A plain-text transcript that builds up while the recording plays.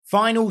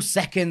Final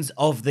seconds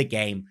of the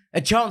game, a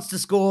chance to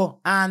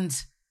score,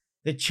 and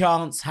the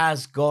chance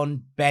has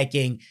gone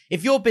begging.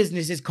 If your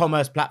business's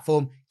commerce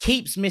platform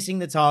keeps missing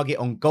the target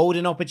on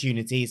golden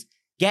opportunities,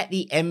 get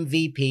the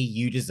MVP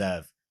you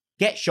deserve.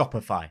 Get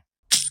Shopify.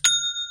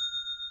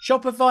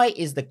 Shopify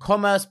is the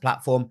commerce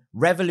platform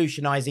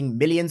revolutionizing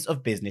millions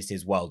of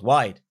businesses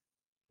worldwide.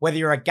 Whether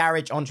you're a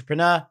garage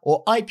entrepreneur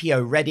or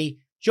IPO ready,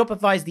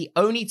 Shopify is the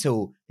only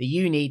tool that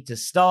you need to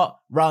start,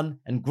 run,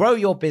 and grow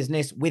your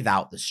business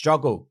without the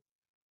struggle.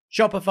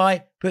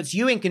 Shopify puts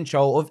you in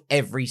control of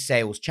every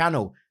sales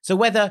channel. So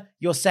whether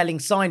you're selling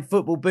signed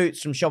football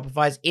boots from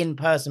Shopify's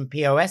in-person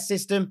POS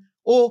system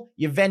or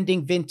you're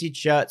vending vintage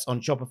shirts on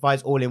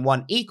Shopify's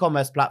all-in-one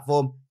e-commerce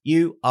platform,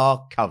 you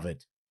are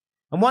covered.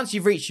 And once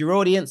you've reached your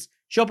audience,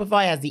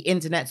 Shopify has the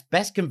internet's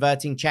best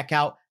converting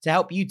checkout to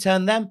help you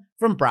turn them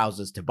from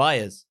browsers to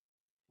buyers.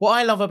 What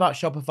I love about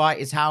Shopify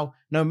is how,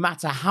 no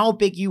matter how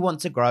big you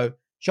want to grow,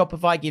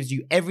 Shopify gives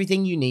you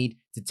everything you need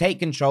to take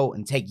control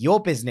and take your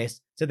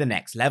business to the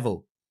next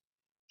level.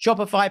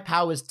 Shopify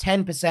powers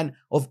 10%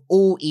 of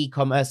all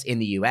e-commerce in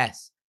the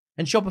US.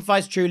 And Shopify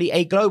is truly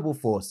a global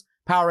force,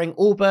 powering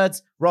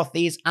Allbirds,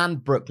 Rothy's, and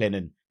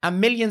Brooklinen,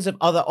 and millions of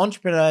other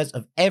entrepreneurs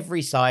of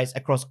every size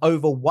across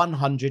over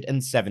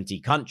 170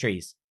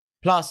 countries.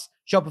 Plus,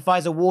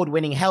 Shopify's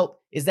award-winning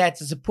help is there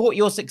to support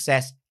your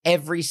success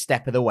every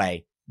step of the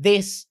way.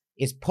 This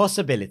is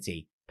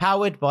Possibility,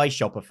 powered by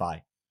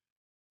Shopify.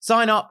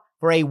 Sign up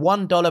for a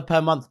 $1 per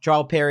month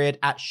trial period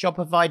at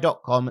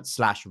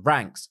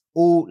shopify.com/ranks,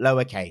 all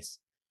lowercase.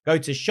 Go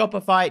to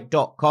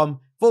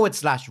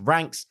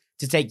shopify.com/ranks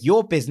to take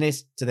your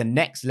business to the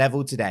next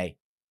level today.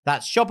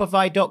 That's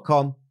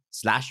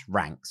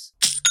shopify.com/ranks.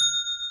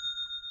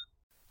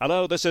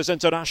 Hello, this is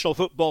international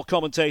football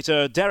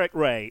commentator Derek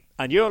Ray,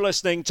 and you're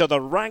listening to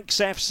the Ranks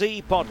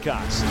FC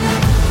podcast.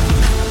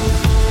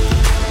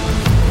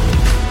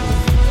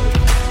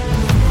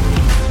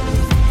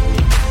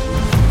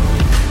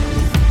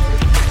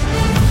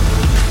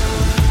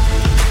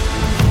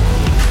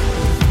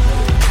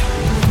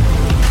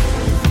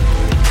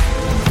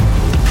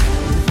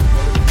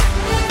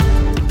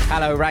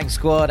 Hello, Rank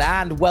Squad,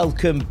 and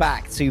welcome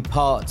back to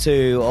part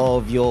 2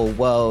 of your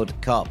World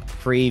Cup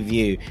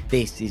preview.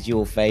 This is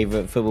your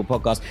favourite football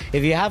podcast.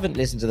 If you haven't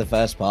listened to the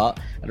first part,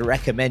 I'd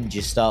recommend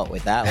you start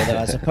with that, although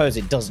I suppose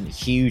it doesn't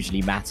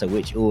hugely matter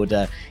which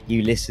order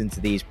you listen to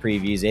these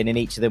previews in. In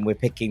each of them, we're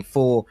picking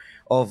 4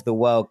 of the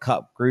World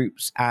Cup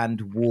groups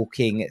and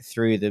walking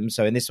through them.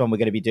 So in this one, we're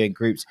going to be doing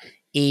groups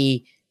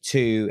E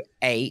to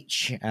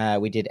H.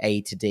 We did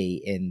A to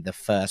D in the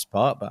first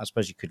part, but I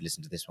suppose you could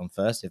listen to this one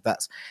first if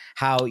that's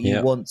how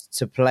you want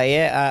to play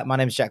it. My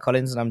name is Jack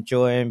Collins, and I'm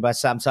joined by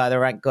Sam Tyler.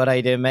 Rank God, how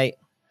you doing, mate?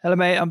 Hello,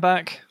 mate. I'm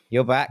back.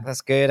 You're back.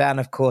 That's good. And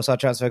of course, our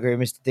transfer guru,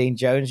 Mr. Dean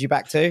Jones. You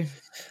back too?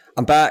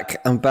 I'm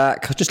back. I'm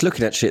just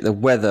looking at the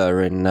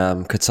weather in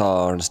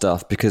Qatar and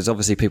stuff, because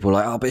obviously people are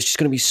like, oh, but it's just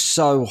going to be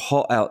so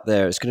hot out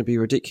there. It's going to be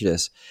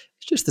ridiculous.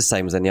 It's just the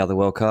same as any other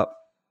World Cup.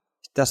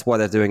 That's why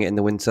they're doing it in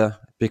the winter,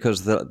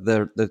 because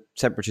the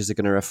temperatures are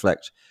going to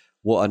reflect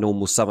what a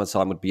normal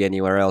summertime would be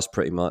anywhere else,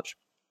 pretty much.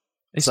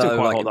 It's still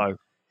quite hot, though.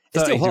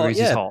 30 degrees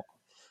is hot.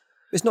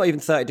 It's not even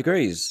 30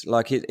 degrees.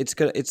 Like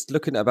it's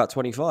looking at about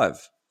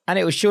 25. And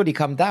it will surely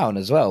come down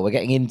as well. We're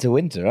getting into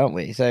winter, aren't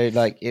we? So, it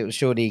will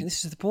surely...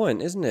 This is the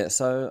point, isn't it?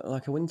 So,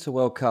 a Winter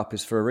World Cup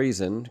is for a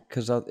reason,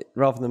 because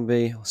rather than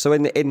be... So,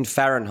 in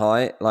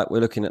Fahrenheit, we're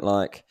looking at,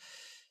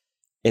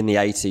 in the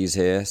 80s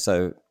here,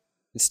 so...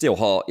 It's still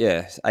hot,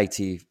 yeah.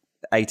 80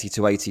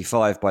 to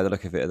 85 by the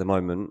look of it at the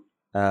moment,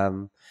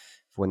 for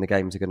when the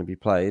games are going to be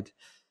played.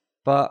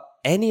 But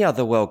any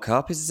other World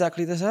Cup is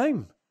exactly the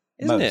same,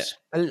 isn't it?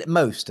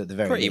 Most at the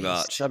very Pretty least.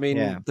 much. I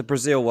mean, The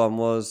Brazil one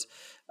was.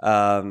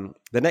 The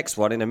next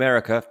one in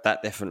America,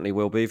 that definitely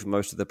will be for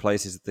most of the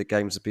places that the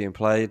games are being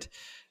played.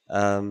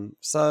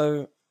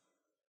 So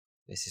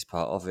this is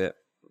part of it.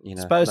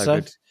 Suppose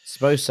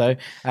so.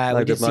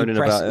 We did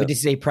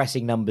see it.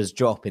 Pressing numbers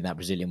drop in that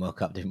Brazilian World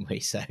Cup, didn't we?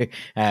 So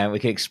we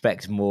can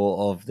expect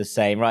more of the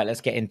same. Right,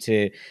 let's get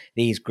into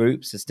these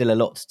groups. There's still a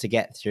lot to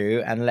get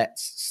through. And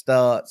let's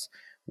start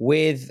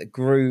with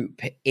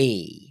Group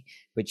E,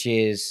 which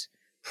is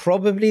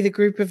probably the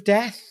group of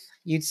death,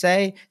 you'd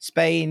say.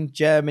 Spain,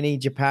 Germany,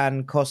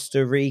 Japan,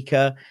 Costa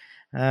Rica.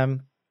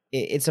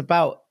 It's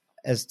about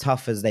as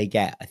tough as they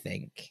get, I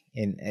think,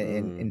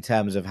 in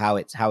terms of how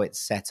it's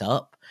set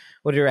up.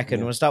 What do you reckon?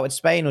 Want to start with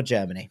Spain or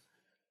Germany?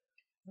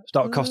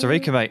 Start with Costa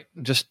Rica, mate.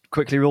 Just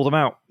quickly rule them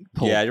out.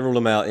 Rule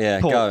them out. Yeah,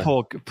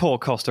 poor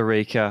Costa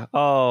Rica.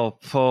 Oh,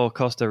 poor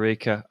Costa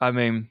Rica. I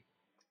mean,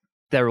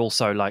 they're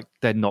also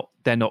they're not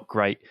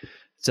great.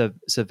 It's kind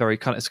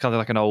of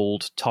like an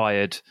old,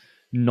 tired,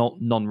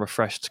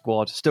 non-refreshed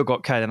squad. Still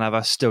got Keylor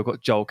Navas. Still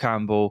got Joel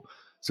Campbell.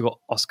 Still got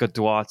Oscar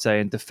Duarte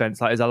in defence.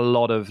 There's a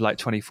lot of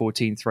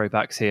 2014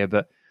 throwbacks here,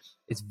 but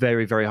it's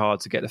very, very hard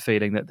to get the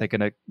feeling that they're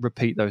going to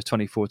repeat those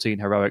 2014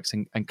 heroics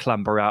and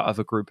clamber out of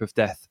a group of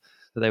death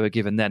that they were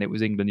given then. It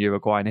was England,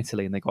 Uruguay and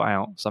Italy, and they got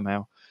out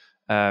somehow.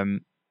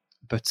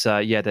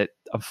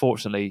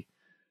 Unfortunately,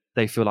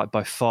 they feel like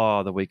by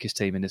far the weakest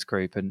team in this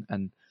group.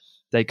 And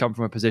They come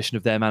from a position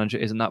of their manager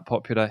isn't that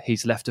popular.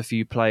 He's left a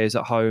few players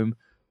at home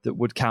that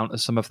would count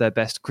as some of their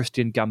best.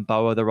 Christian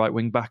Gamboa, the right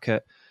wing back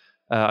at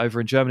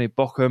over in Germany,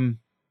 Bochum,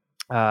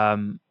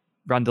 Randall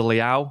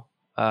Leao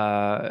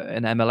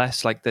in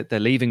MLS. Like they're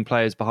leaving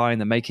players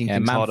behind. They're making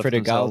things harder for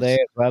themselves. Manfred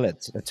Ugalde as well at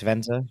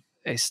Twente.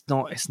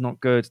 It's not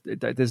good.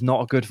 There's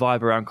not a good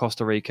vibe around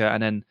Costa Rica,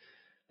 and then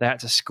they had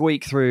to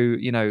squeak through,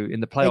 in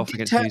the playoff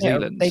against New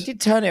Zealand. They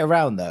did turn it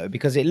around though,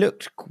 because it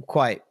looked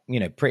quite,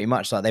 pretty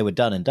much like they were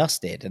done and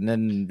dusted, and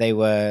then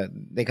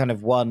they kind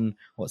of won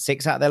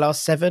 6 out of their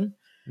last 7.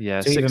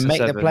 Yeah, to even make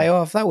the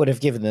playoff. That would have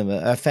given them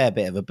a fair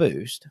bit of a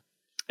boost.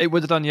 It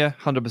would have done,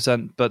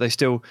 100%. But they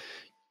still.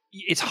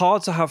 It's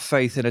hard to have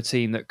faith in a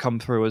team that come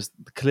through as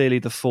clearly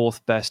the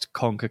 4th best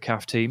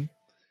CONCACAF team.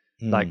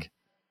 Like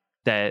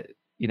they're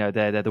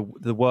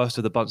the worst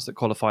of the bunch that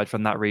qualified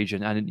from that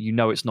region, and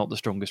it's not the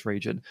strongest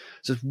region.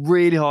 So it's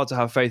really hard to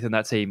have faith in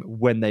that team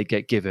when they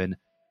get given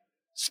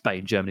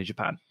Spain, Germany,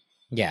 Japan.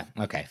 Yeah,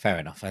 okay, fair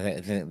enough. I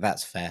think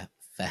that's fair.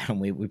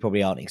 And we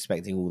probably aren't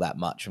expecting all that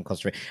much from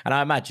Costa Rica. And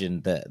I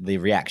imagine that the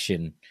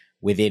reaction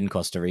within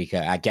Costa Rica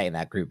at getting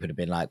that group would have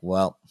been like,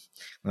 well,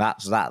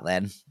 that's that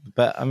then.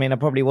 But I mean, it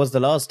probably was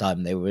the last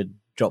time they were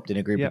dropped in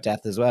a group of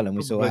death as well, and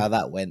we saw how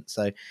that went.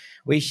 So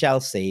we shall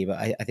see, but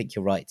I think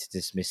you're right to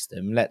dismiss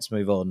them. Let's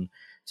move on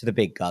to the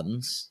big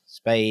guns,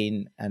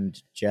 Spain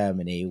and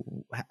Germany.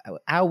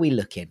 How are we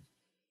looking?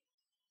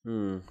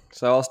 So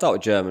I'll start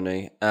with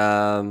Germany.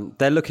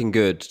 They're looking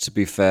good, to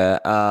be fair,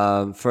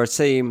 for a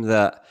team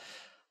that,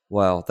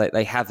 well,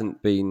 they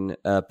haven't been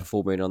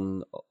performing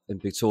in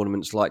big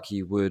tournaments like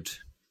you would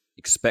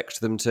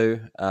expect them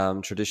to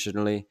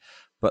traditionally.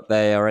 But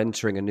they are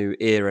entering a new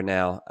era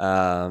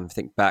now.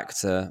 Think back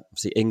to,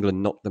 obviously,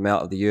 England knocked them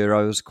out of the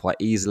Euros quite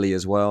easily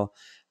as well.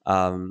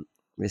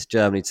 This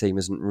Germany team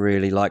isn't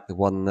really like the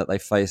one that they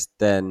faced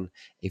then,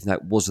 even though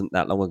it wasn't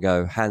that long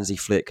ago. Hansi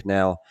Flick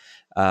now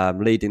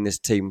leading this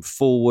team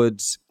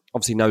forwards.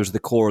 Obviously knows the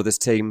core of this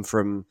team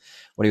from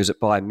when he was at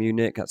Bayern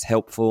Munich. That's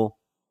helpful.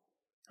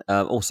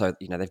 Also,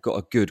 they've got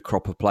a good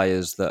crop of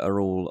players that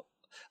are all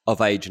of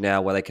age now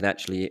where they can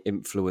actually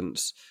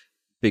influence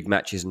big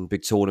matches and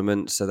big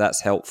tournaments, so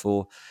that's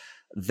helpful.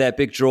 Their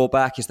big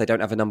drawback is they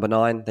don't have a number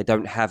 9. They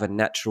don't have a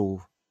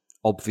natural,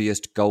 obvious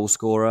goal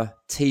scorer.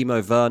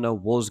 Timo Werner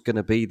was going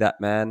to be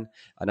that man.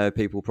 I know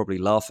people are probably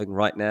laughing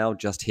right now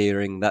just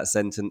hearing that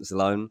sentence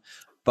alone,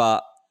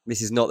 but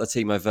this is not the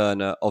Timo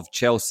Werner of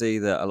Chelsea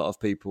that a lot of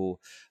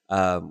people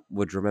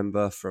would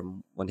remember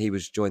from when he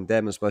was joined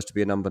them and supposed to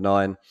be a number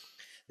 9.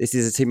 This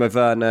is a Timo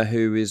Werner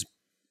who is,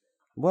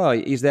 well,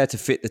 he's there to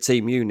fit the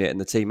team unit and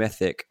the team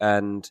ethic,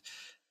 and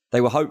they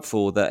were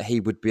hopeful that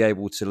he would be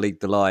able to lead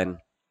the line,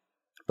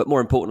 but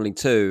more importantly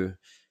too,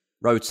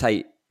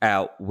 rotate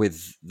out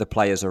with the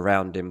players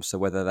around him. So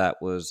whether that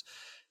was,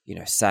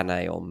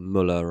 Sané or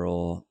Müller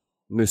or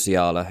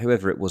Musiala,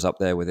 whoever it was up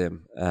there with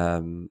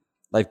him,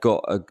 they've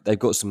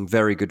got some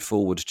very good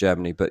forwards,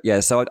 Germany. But yeah,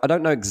 so I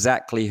don't know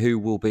exactly who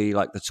will be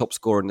like the top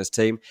scorer in this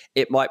team.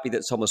 It might be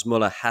that Thomas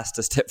Müller has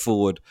to step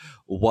forward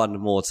one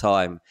more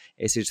time.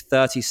 It's his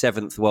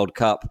 37th World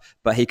Cup,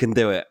 but he can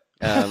do it.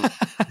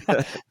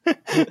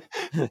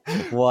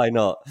 Why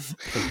not?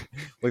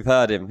 We've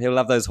heard him. He'll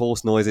have those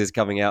horse noises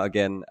coming out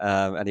again,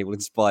 and he will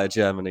inspire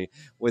Germany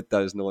with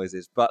those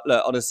noises. But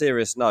look, on a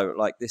serious note,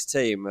 like this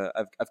team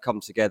have come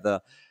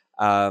together.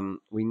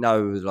 We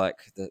know like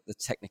the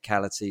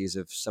technicalities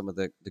of some of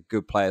the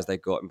good players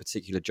they've got. In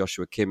particular,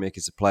 Joshua Kimmich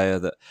is a player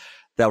that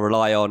they'll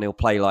rely on. He'll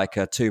play like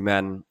a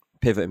 2-man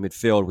pivot in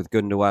midfield with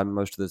Gundogan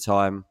most of the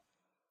time.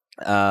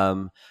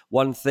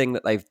 One thing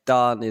that they've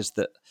done is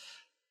that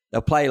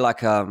they'll play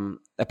like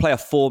they play a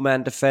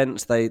 4-man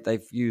defence.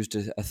 They've used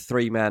a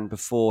 3-man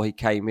before he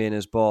came in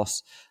as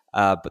boss,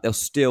 but they'll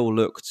still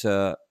look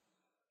to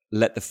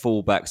let the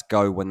fullbacks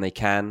go when they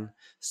can.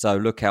 So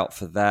look out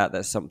for that.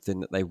 That's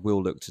something that they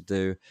will look to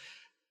do.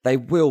 They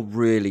will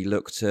really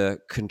look to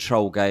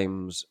control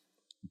games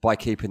by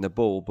keeping the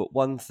ball. But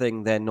one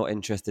thing they're not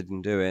interested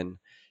in doing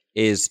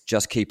is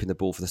just keeping the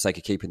ball for the sake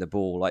of keeping the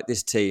ball. Like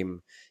this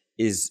team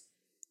is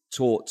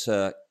taught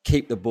to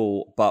keep the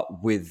ball,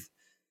 but with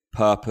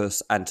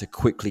purpose and to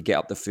quickly get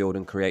up the field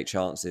and create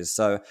chances.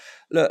 So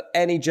look,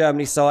 any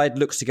Germany side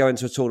looks to go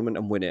into a tournament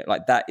and win it.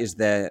 Like that is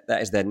their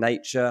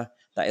nature.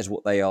 That is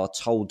what they are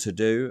told to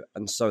do,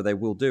 and so they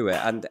will do it.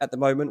 And at the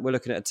moment, we're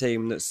looking at a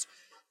team that's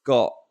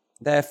got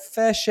their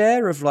fair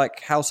share of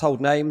like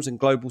household names and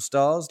global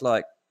stars.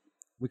 Like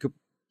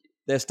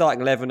their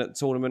starting 11 at the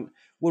tournament,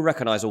 we'll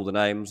recognise all the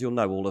names. You'll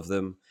know all of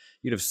them.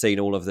 You'd have seen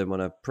all of them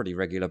on a pretty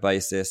regular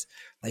basis.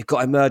 They've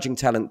got emerging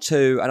talent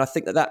too, and I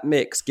think that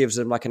mix gives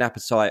them like an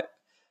appetite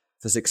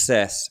for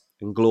success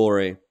and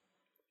glory.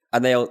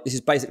 And this is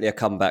basically a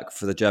comeback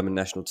for the German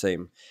national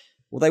team.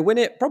 Will they win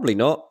it? Probably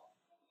not.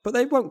 But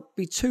they won't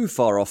be too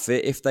far off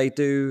it if they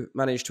do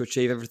manage to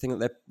achieve everything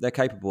that they're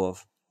capable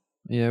of.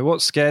 Yeah,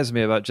 what scares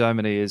me about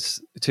Germany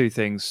is 2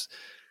 things,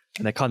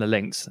 and they're kind of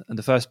linked. And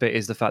the first bit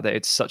is the fact that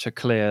it's such a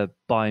clear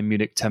Bayern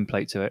Munich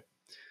template to it.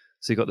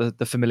 So you've got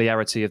the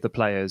familiarity of the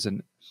players,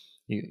 and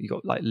You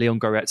got like Leon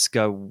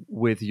Goretzka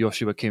with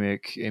Joshua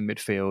Kimmich in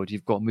midfield.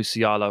 You've got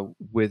Musiala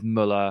with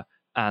Muller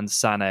and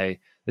Sané.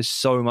 There's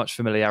so much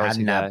familiarity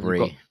And there.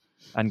 Gnabry.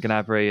 And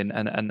Gnabry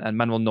and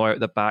Manuel Neuer at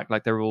the back.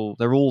 Like they're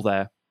all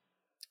there.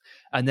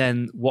 And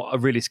then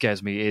what really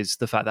scares me is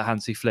the fact that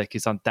Hansi Flick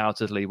is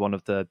undoubtedly one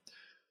of the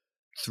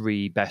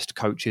 3 best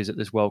coaches at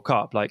this World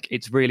Cup. Like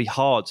it's really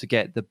hard to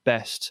get the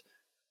best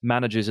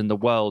managers in the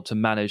world to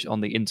manage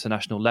on the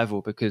international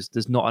level because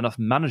there's not enough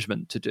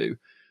management to do.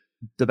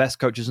 The best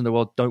coaches in the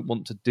world don't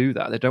want to do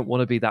that. They don't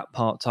want to be that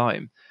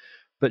part-time.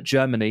 But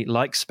Germany,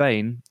 like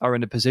Spain, are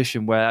in a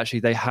position where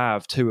actually they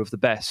have 2 of the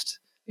best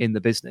in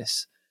the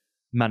business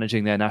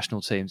managing their national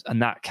teams,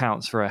 and that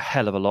counts for a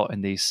hell of a lot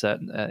in these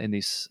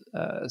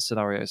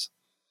scenarios.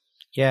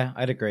 Yeah,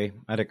 I'd agree.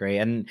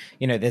 And,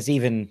 there's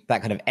even that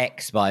kind of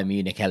ex-Bayern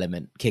Munich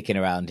element kicking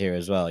around here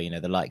as well.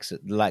 The likes of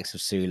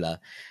Süle,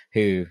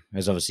 who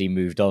has obviously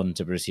moved on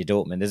to Borussia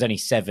Dortmund. There's only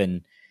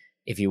 7,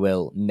 if you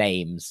will,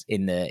 names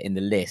in the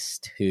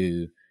list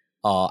who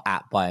are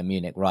at Bayern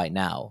Munich right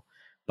now.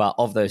 But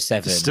of those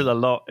 7, it's still a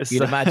lot.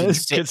 You'd imagine at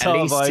least 6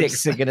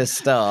 are going to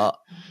start.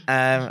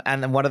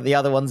 And then one of the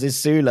other ones is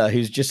Süle,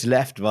 who's just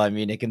left Bayern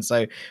Munich. And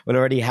so will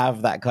already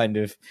have that kind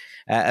of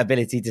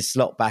ability to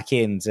slot back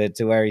in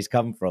to where he's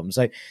come from.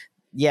 So,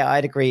 yeah,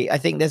 I'd agree. I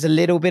think there's a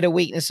little bit of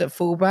weakness at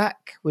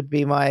fullback would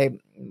be my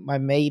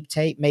maybe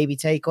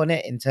take on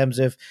it in terms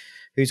of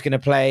who's going to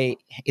play.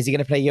 Is he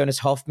going to play Jonas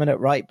Hoffmann at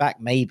right back?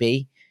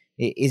 Maybe.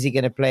 Is he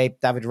going to play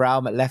David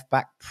Raum at left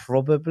back?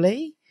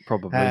 Probably.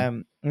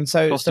 And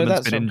so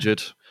Klosterman's been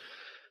injured.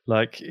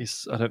 Like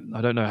I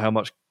don't know how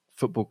much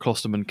football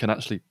Klosterman can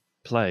actually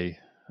play.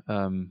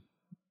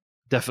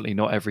 Definitely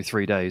not every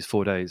 3 days,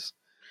 4 days.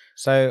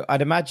 So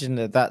I'd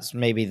imagine that's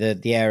maybe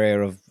the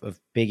area of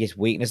biggest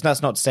weakness.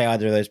 That's not to say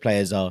either of those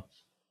players are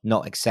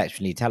not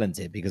exceptionally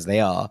talented, because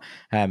they are.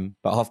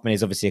 But Hoffmann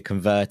is obviously a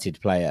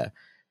converted player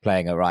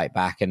playing at right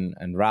back, and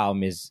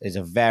Raum is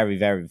a very,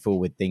 very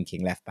forward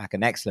thinking left back,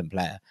 an excellent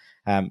player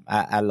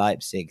at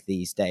Leipzig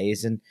these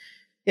days. And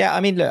yeah,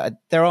 I mean, look,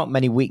 there aren't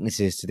many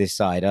weaknesses to this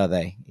side, are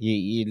they?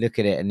 You look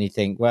at it and you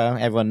think, well,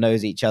 everyone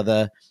knows each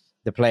other.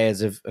 The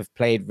players have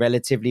played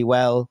relatively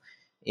well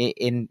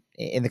in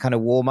the kind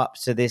of warm up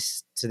to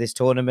this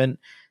tournament.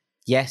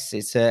 Yes,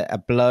 it's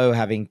a blow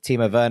having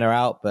Timo Werner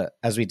out, but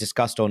as we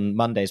discussed on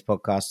Monday's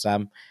podcast,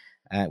 Sam,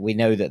 we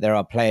know that there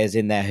are players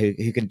in there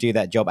who can do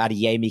that job.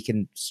 Adeyemi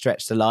can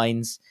stretch the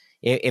lines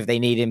if they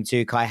need him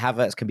to. Kai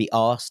Havertz can be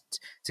asked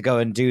to go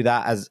and do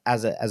that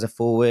as a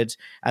forward.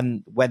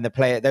 And when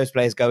those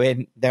players go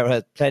in, there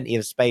are plenty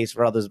of space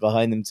for others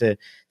behind them to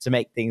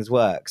make things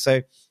work.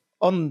 So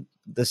on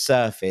the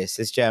surface,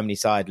 this Germany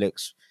side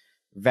looks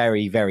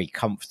very, very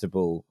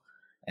comfortable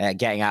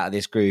getting out of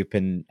this group,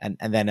 and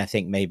then I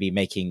think maybe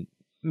making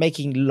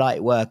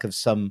light work of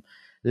some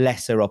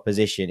lesser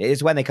opposition. It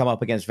is when they come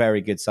up against very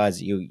good sides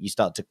that you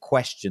start to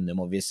question them,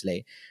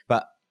 obviously.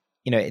 But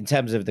in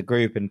terms of the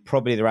group and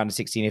probably the round of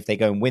 16, if they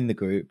go and win the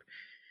group,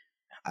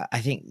 I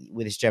think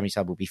with this Germany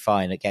side, we'll be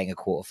fine at getting a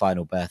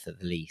quarter-final berth at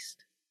the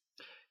least.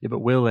 Yeah, but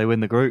will they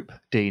win the group,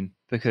 Dean?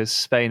 Because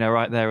Spain are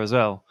right there as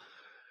well.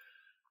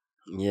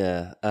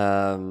 Yeah,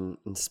 and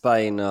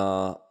Spain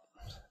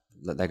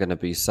they're going to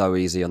be so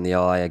easy on the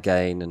eye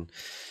again,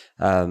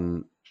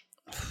 and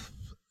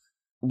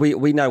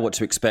we know what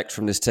to expect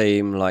from this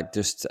team. Like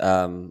just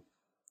the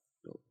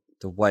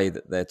way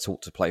that they're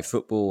taught to play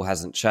football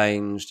hasn't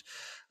changed.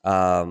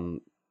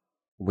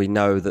 We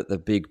know that the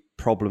big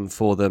problem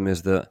for them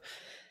is that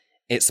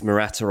it's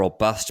Morata or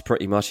bust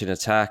pretty much in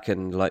attack,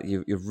 and like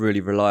you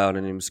really rely on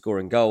him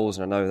scoring goals.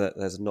 And I know that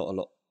there's not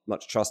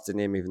much trust in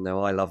him, even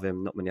though I love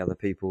him. Not many other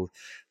people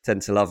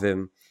tend to love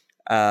him.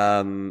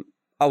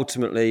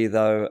 Ultimately,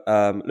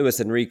 though, Luis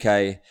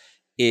Enrique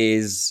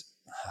is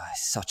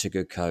such a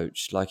good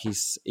coach. Like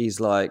he's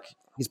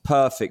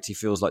perfect. He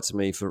feels like to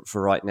me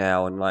for right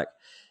now, and like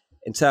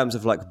in terms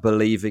of like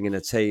believing in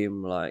a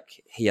team,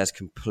 like he has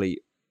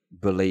complete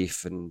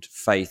belief and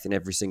faith in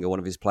every single one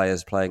of his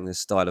players playing this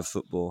style of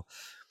football.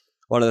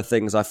 One of the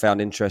things I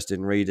found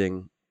interesting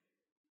reading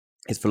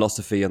his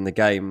philosophy on the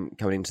game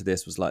coming into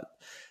this was like,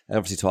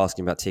 obviously to ask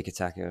him about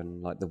tiki-taka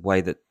and like the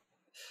way that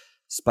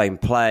Spain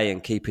play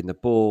and keeping the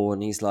ball.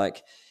 And he's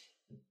like,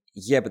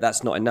 yeah, but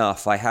that's not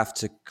enough. I have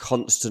to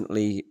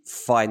constantly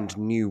find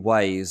new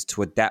ways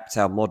to adapt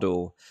our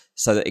model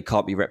so that it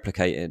can't be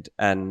replicated.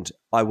 And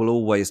I will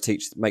always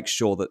make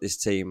sure that this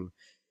team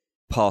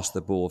pass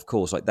the ball, of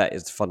course, like that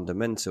is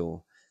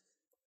fundamental.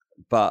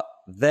 But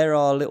there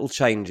are little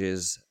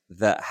changes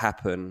that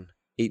happen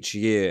each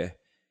year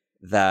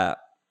that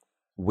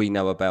we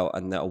know about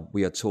and that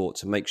we are taught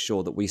to make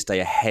sure that we stay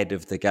ahead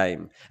of the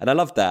game. And I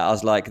love that. I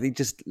was like, they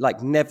just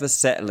like never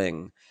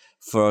settling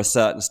for a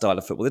certain style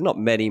of football. There's not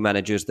many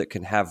managers that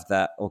can have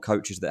that, or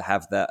coaches that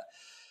have that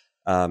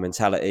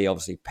mentality.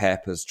 Obviously,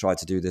 Pep has tried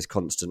to do this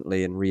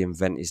constantly and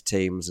reinvent his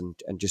teams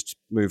and just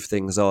move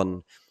things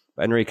on.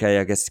 But Enrique,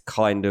 I guess,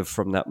 kind of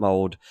from that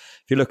mould.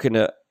 If you're looking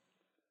at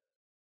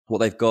what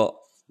they've got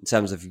in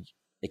terms of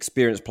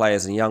experienced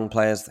players and young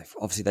players.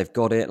 They've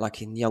got it.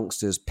 Like in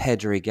youngsters,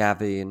 Pedri,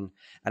 Gavi, and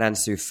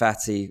Ansu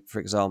Fati, for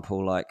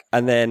example. Like,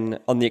 and then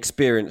on the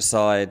experience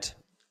side,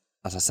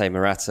 as I say,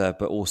 Morata,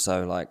 but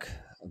also like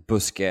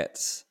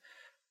Busquets,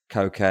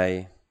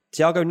 Koke,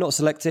 Thiago not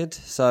selected,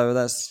 so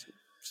that's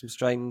some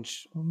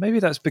strange. Well, maybe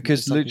that's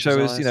because Lucho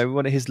is,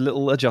 one of his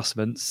little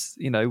adjustments.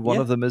 One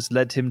of them has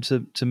led him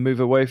to move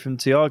away from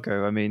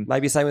Thiago. I mean,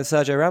 maybe same with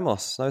Sergio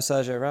Ramos. No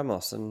Sergio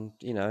Ramos, and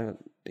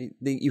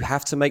you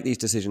have to make these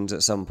decisions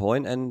at some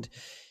point, and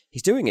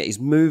he's doing it. He's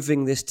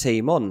moving this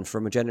team on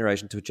from a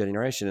generation to a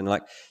generation, and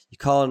like you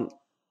can't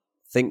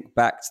think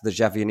back to the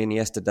Xavi and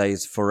Iniesta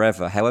days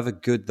forever. However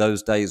good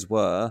those days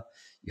were,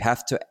 you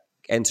have to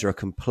enter a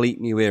complete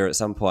new era at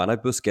some point. I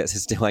know Busquets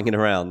is still hanging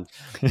around,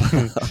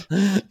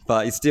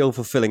 but he's still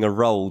fulfilling a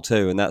role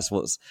too, and that's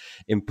what's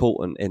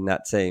important in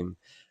that team.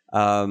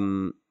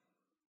 So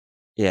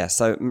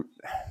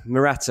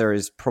Morata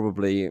is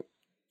probably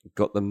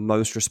got the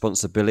most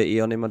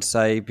responsibility on him, I'd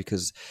say,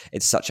 because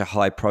it's such a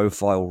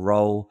high-profile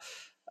role.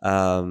 Is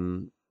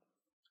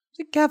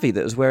it Gavi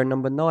that was wearing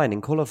number 9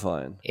 in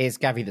qualifying? It's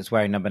Gavi that's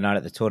wearing number 9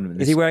 at the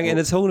tournament. Is he wearing it in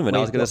the tournament? I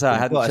was going to say, I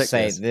hadn't checked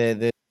this.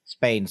 The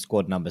Spain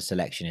squad number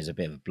selection is a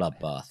bit of a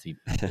bloodbath,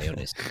 to be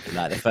honest.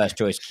 Like the first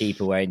choice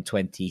keeper wearing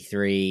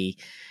 23.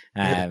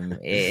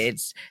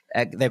 It's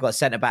they've got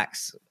centre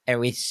backs, and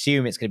we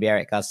assume it's going to be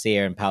Eric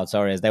Garcia and Pau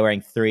Torres. They're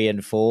wearing 3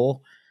 and 4,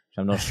 which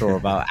I'm not sure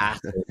about at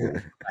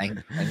all.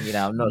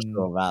 I'm not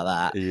sure about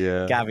that.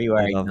 Yeah, Gavi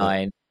wearing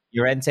 9,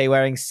 Llorente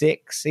wearing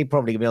 6. He'd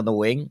probably be on the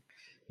wing.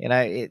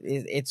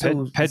 It's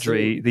all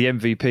Pedri, the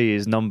MVP,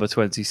 is number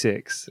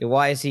 26.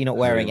 Why is he not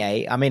wearing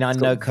 8? I mean, I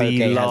know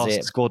Koke has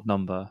it. Squad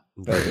number,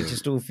 but it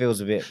just all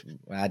feels a bit.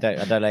 I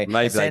don't know.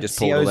 Maybe they just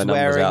pulled all their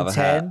numbers out of a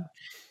hat.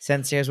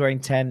 Sensio's wearing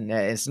 10.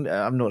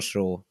 I'm not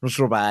sure. I'm not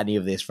sure about any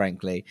of this,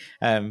 frankly.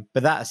 But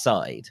that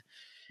aside,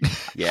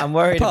 I'm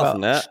worried about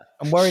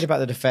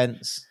the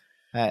defense.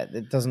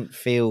 It doesn't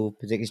feel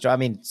particularly strong. I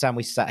mean, Sam,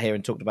 we sat here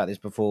and talked about this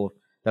before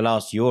the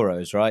last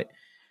Euros, right?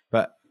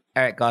 But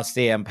Eric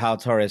Garcia and Pau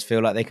Torres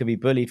feel like they could be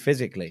bullied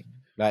physically.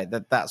 Like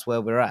that's where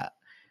we're at.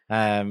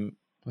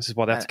 This is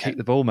why they have to keep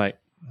the ball, mate.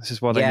 This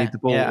is why they need the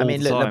ball. I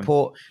mean, the look,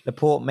 time.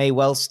 Laporte may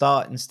well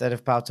start instead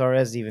of Pau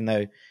Torres, even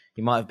though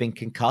he might have been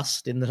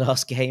concussed in the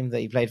last game that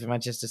he played for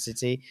Manchester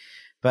City.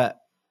 But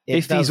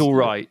if he's all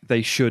right,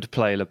 they should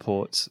play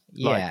Laporte.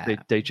 Yeah,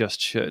 they just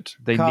should.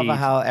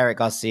 Carvajal, Eric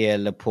Garcia,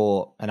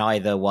 Laporte, and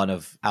either one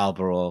of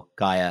Alba or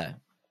Gaia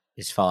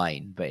is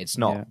fine, but it's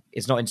not. Yeah.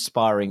 It's not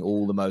inspiring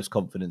all the most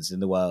confidence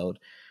in the world.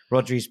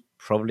 Rodri's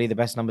probably the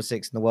best number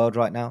 6 in the world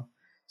right now,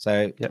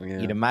 so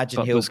you'd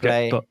imagine he'll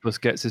play. But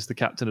Busquets is the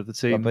captain of the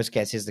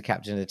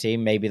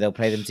team. Maybe they'll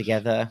play them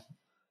together.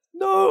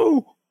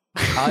 No,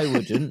 I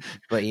wouldn't,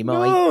 but he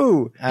might.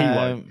 No, he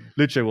won't.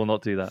 Lucho will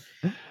not do that.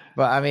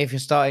 But I mean, if you're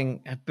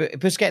starting,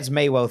 Busquets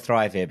may well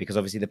thrive here because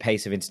obviously the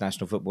pace of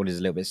international football is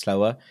a little bit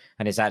slower,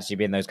 and it's actually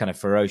been those kind of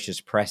ferocious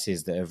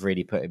presses that have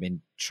really put him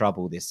in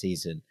trouble this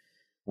season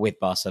with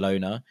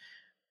Barcelona.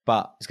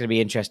 But it's going to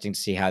be interesting to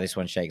see how this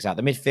one shakes out.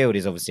 The midfield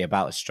is obviously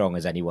about as strong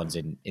as anyone's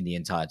in the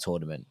entire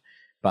tournament.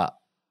 But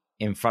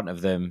in front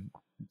of them,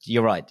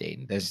 you're right,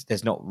 Dean,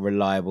 there's not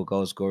reliable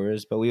goal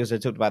scorers. But we also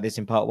talked about this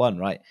in part 1,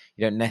 right?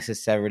 You don't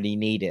necessarily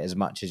need it as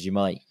much as you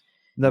might.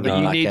 No, but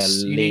you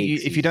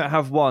need if you don't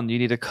have one, you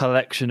need a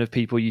collection of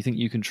people you think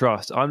you can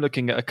trust. I'm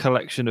looking at a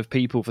collection of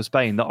people for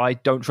Spain that I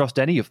don't trust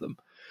any of them.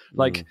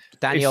 Like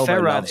Dani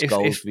Olmo loves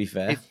goals, to be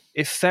fair.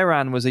 If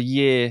Ferran was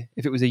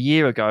if it was a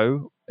year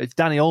ago, if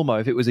Dani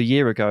Olmo, if it was a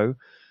year ago,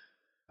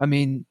 I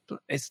mean,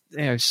 it's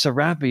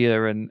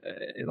Sarabia and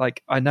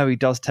I know he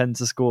does tend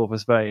to score for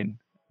Spain,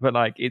 but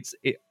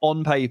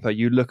on paper,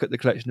 you look at the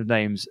collection of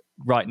names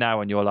right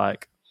now and you're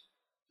like,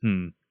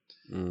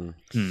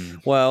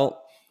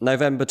 Well,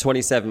 November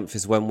 27th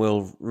is when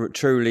we'll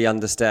truly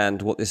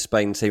understand what this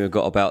Spain team have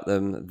got about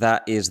them.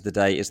 That is the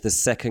day. It's the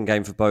second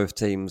game for both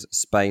teams,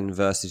 Spain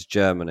versus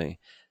Germany.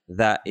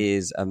 That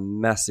is a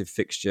massive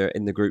fixture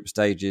in the group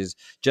stages.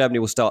 Germany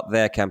will start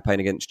their campaign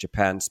against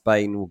Japan.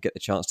 Spain will get the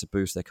chance to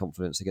boost their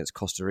confidence against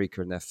Costa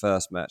Rica in their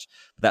first match.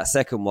 But that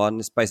second one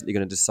is basically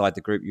going to decide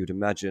the group, you would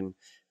imagine,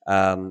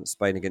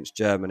 Spain against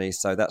Germany.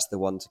 So that's the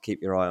one to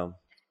keep your eye on.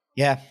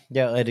 Yeah,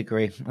 I'd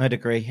agree.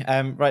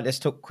 Right, let's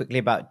talk quickly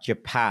about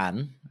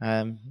Japan,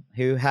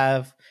 who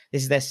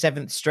this is their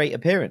 7th straight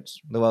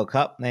appearance in the World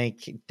Cup. They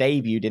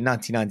debuted in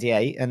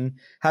 1998 and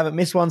haven't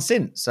missed one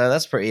since, so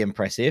that's pretty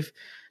impressive.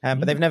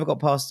 But they've never got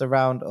past the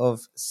round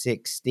of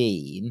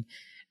 16.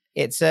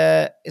 It's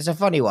a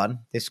funny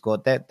one, this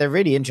squad. They're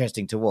really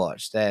interesting to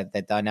watch. They're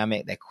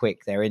dynamic, they're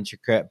quick, they're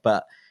intricate,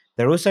 but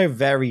they're also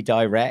very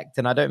direct.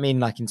 And I don't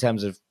mean in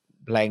terms of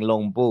playing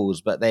long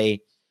balls, but they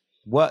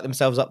work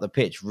themselves up the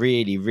pitch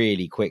really,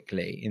 really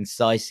quickly,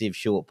 incisive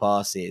short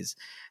passes.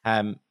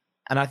 And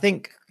I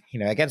think,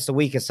 against the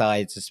weaker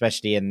sides,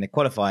 especially in the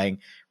qualifying,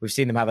 we've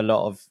seen them have a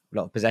lot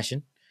of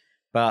possession.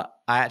 But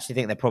I actually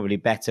think they're probably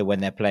better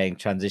when they're playing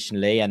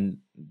transitionally, and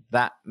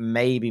that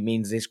maybe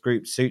means this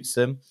group suits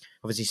them.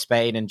 Obviously,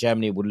 Spain and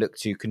Germany would look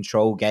to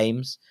control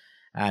games,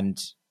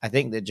 And I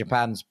think that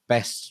Japan's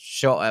best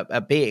shot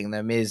at beating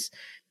them is,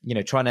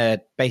 trying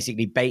to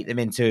basically bait them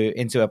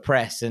into a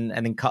press and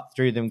then cut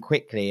through them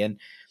quickly. And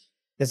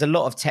there's a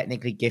lot of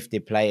technically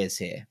gifted players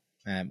here,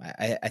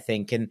 I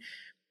think. And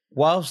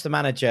whilst the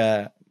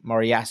manager,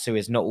 Moriyasu,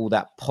 is not all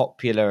that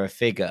popular a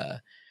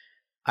figure,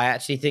 I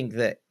actually think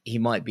that he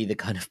might be the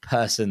kind of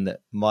person that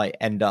might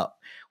end up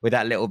with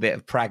that little bit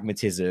of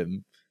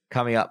pragmatism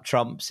coming up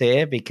trumps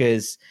here,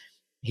 because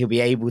he'll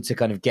be able to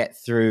kind of get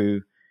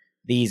through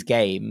these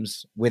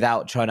games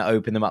without trying to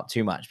open them up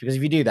too much. Because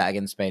if you do that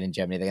against Spain and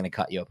Germany, they're going to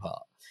cut you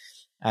apart.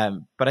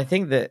 But I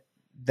think that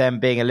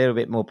them being a little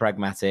bit more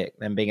pragmatic,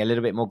 them being a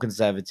little bit more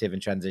conservative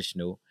and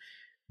transitional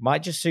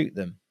might just suit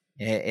them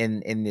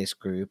in this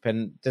group.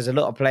 And there's a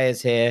lot of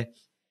players here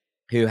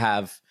who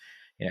have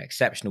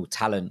exceptional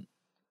talent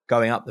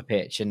going up the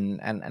pitch.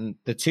 And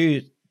the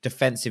two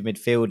defensive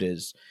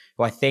midfielders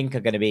who I think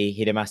are going to be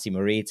Hidemasa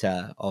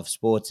Morita of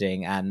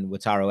Sporting and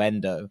Wataru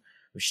Endo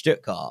of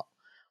Stuttgart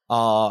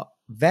are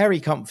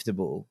very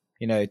comfortable,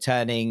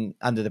 turning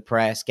under the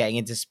press, getting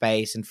into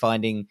space and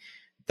finding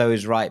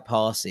those right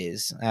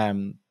passes.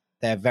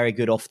 They're very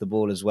good off the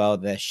ball as well.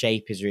 Their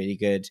shape is really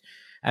good.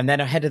 And then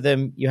ahead of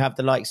them, you have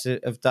the likes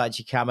of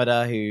Daichi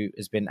Kamada, who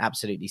has been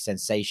absolutely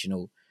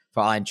sensational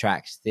for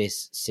Eintracht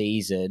this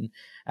season.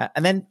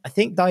 And then I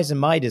think Daizen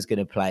Maeda is going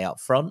to play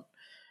up front.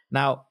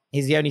 Now,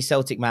 he's the only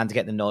Celtic man to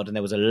get the nod, and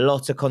there was a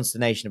lot of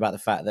consternation about the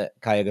fact that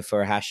Kyogo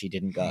Furuhashi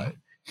didn't go.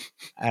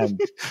 A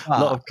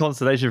lot of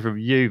consolation from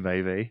you,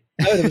 maybe.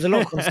 No, there was a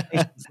lot of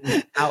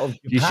consolation out of Japan.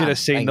 You should have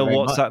seen the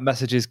WhatsApp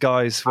messages,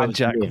 guys,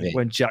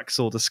 when Jack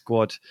saw the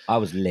squad. I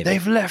was livid.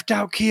 They've left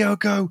out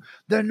Kyogo.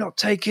 They're not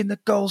taking the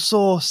goal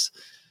source.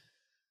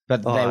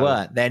 But they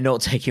weren't. They're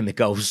not taking the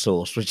goal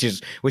source, which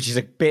is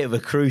a bit of a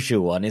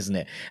crucial one, isn't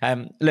it?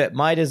 Look,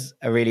 Maeda's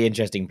a really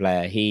interesting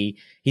player.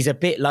 He's a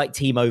bit like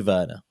Timo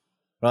Werner,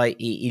 right?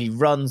 He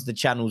runs the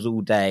channels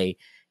all day.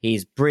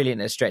 He's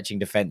brilliant at stretching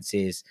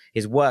defenses.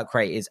 His work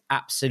rate is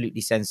absolutely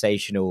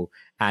sensational,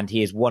 and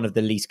he is one of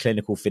the least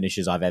clinical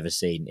finishers I've ever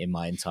seen in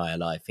my entire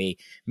life. He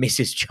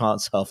misses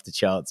chance after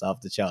chance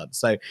after chance.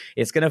 So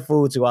it's going to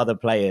fall to other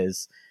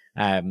players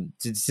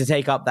to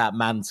take up that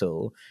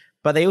mantle.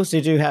 But they also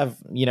do have,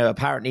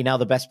 apparently now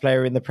the best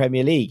player in the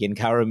Premier League in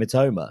Kaoru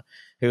Mitoma,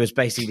 who has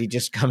basically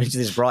just come into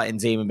this Brighton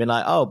team and been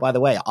like, oh, by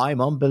the way,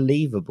 I'm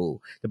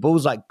unbelievable. The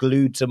ball's like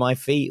glued to my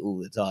feet all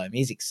the time.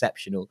 He's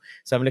exceptional.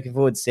 So I'm looking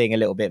forward to seeing a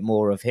little bit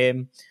more of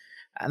him.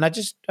 And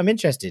I'm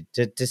interested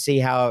to see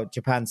how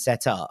Japan's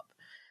set up.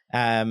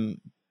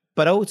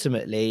 But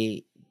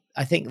ultimately,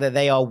 I think that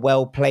they are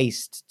well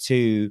placed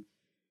to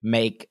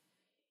make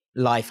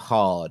life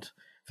hard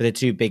for the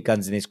two big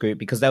guns in this group,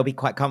 because they'll be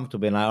quite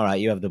comfortable being like, all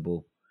right, you have the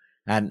ball.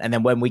 And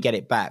then when we get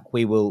it back,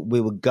 we will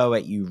go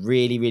at you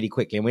really, really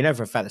quickly. And we know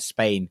for a fact that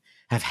Spain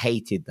have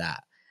hated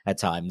that at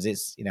times.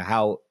 It's,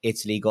 how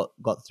Italy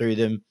got through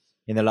them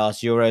in the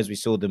last Euros. We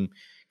saw them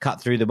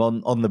cut through them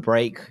on the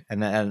break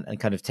and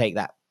kind of take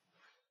that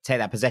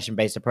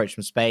possession-based approach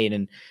from Spain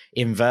and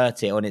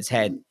invert it on its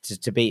head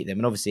to beat them.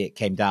 And obviously it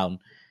came down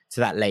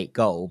to that late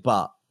goal.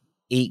 But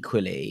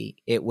equally,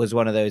 it was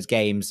one of those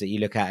games that you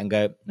look at and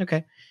go,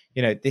 okay,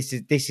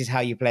 this is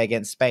how you play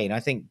against Spain. I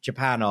think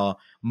Japan are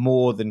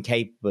more than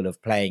capable of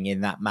playing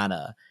in that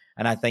manner.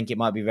 And I think it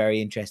might be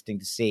very interesting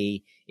to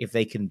see if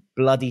they can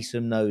bloody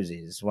some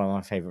noses. One of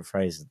my favourite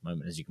phrases at the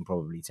moment, as you can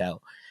probably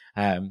tell.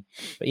 But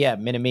yeah,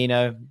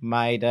 Minamino,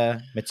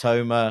 Maeda,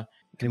 Mitoma,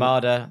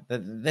 Kamada.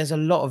 There's a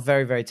lot of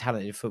very, very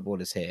talented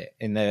footballers here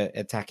in the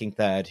attacking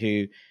third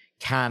who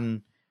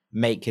can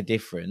make a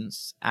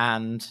difference.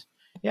 And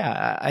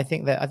yeah, I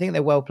think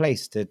they're well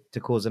placed to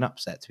cause an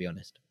upset, to be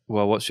honest.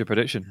 Well, what's your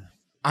prediction?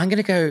 I'm going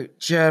to go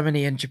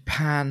Germany and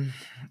Japan,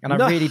 and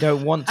I really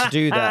don't want to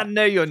do that.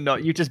 No, you're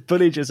not. You just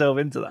bullied yourself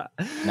into that.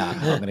 No, I'm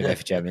going to go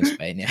for Germany and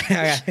Spain.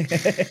 Yeah,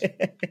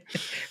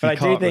 but I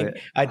do think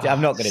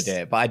I'm not going to do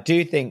it. But I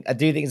do think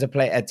it's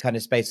a kind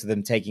of space for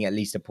them taking at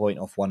least a point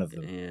off one of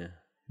them.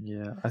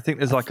 Yeah. I think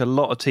there's like a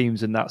lot of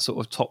teams in that sort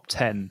of top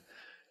 10,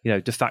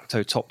 de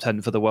facto top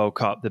 10 for the World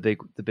Cup, the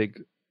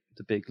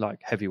big like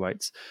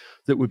heavyweights,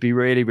 that would be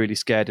really, really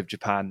scared of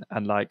Japan.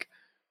 And like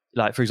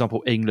for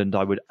example, England,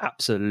 I would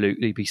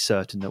absolutely be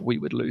certain that we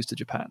would lose to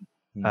Japan.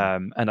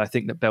 And I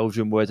think that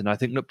Belgium would, and I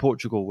think that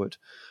Portugal would,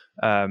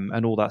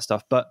 and all that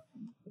stuff. But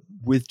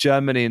with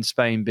Germany and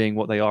Spain being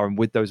what they are, and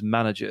with those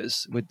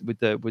managers, with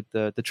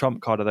the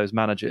trump card of those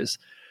managers,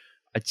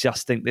 I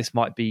just think this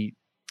might be,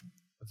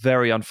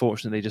 very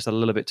unfortunately, just a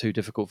little bit too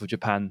difficult for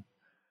Japan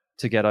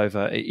to get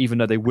over. Even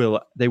though they will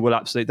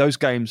absolutely, those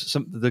games,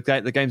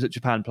 the games that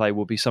Japan play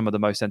will be some of the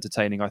most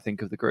entertaining, I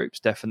think, of the groups.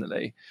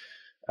 Definitely.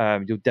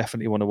 You'll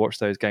definitely want to watch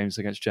those games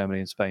against Germany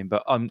and Spain,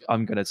 but I'm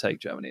going to take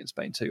Germany and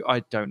Spain too.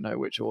 I don't know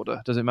which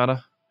order. Does it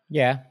matter?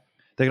 Yeah.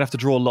 They're going to have to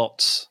draw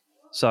lots.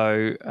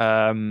 So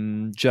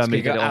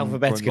Germany go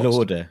alphabetical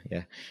order.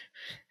 Yeah.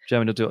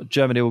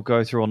 Germany will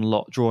go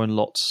through drawing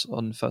lots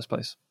on first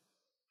place.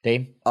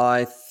 Dean?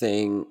 I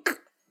think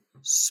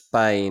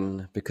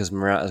Spain, because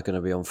Morata's going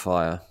to be on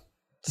fire.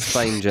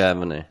 Spain,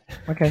 Germany.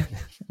 Okay,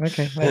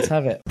 let's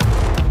have it.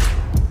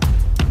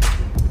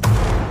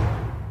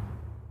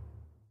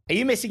 Are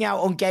you missing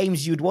out on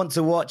games you'd want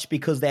to watch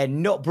because they're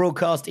not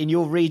broadcast in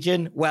your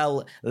region?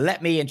 Well,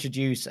 let me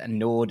introduce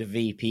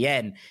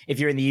NordVPN. If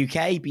you're in the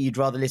UK, but you'd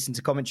rather listen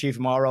to commentary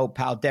from our old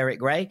pal Derek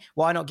Ray,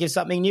 why not give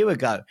something new a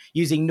go?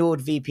 Using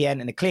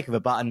NordVPN and a click of a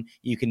button,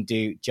 you can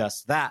do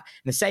just that.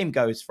 And the same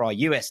goes for our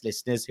US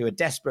listeners who are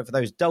desperate for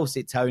those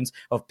dulcet tones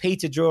of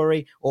Peter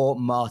Drury or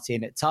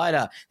Martin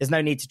Tyler. There's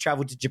no need to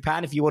travel to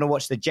Japan if you want to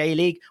watch the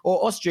J-League,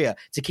 or Austria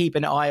to keep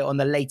an eye on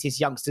the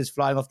latest youngsters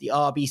flying off the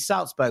RB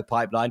Salzburg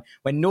pipeline,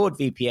 when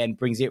NordVPN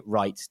brings it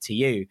right to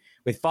you.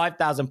 With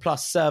 5,000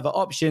 plus server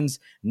options,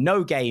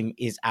 no game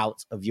is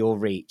out of your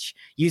reach.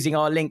 Using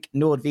our link,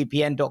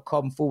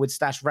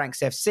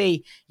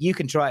 nordvpn.com/ranksfc, you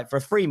can try it for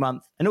a free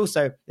month. And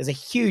also, there's a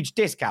huge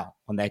discount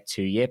on their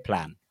 2-year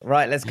plan.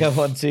 Right, let's go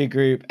on to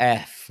Group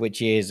F,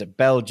 which is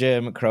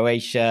Belgium,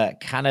 Croatia,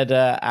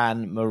 Canada,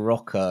 and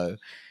Morocco.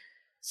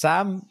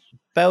 Sam,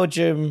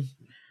 Belgium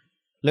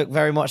look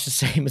very much the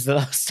same as the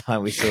last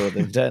time we saw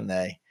them, don't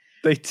they?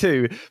 They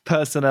do,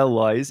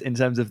 personnel-wise, in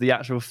terms of the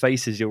actual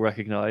faces you'll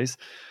recognise.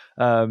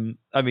 I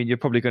mean, you're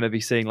probably going to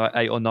be seeing like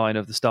 8 or 9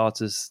 of the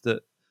starters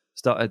that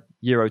started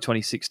Euro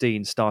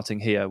 2016 starting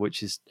here,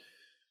 which is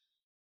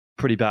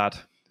pretty bad,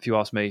 if you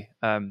ask me.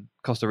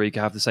 Costa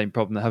Rica have the same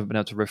problem. They haven't been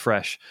able to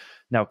refresh.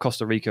 Now,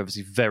 Costa Rica,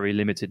 obviously, very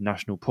limited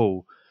national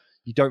pool.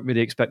 You don't really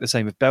expect the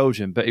same of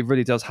Belgium, but it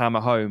really does hammer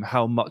home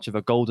how much of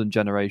a golden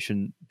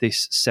generation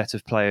this set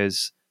of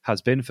players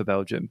has been for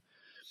Belgium.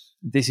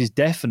 This is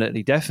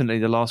definitely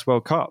the last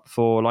World Cup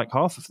for like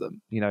half of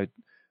them. You know,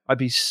 I'd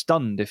be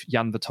stunned if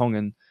Jan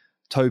Vertonghen,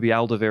 Toby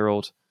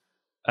Alderweireld,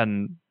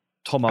 and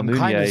Thomas Meunier...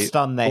 I'm kind of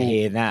stunned they're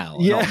here now.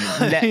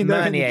 Yeah.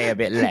 Meunier a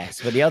bit less,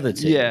 but the other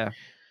two... Yeah.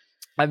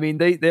 I mean,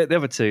 the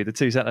other two, the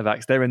two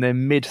centre-backs, they're in their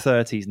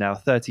mid-30s now,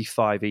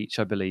 35 each,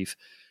 I believe,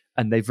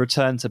 and they've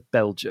returned to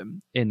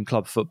Belgium in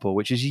club football,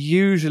 which is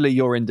usually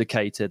your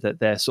indicator that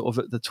they're sort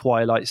of at the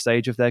twilight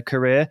stage of their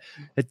career.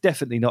 They're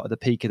definitely not at the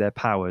peak of their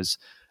powers.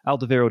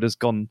 Alderweireld has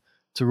gone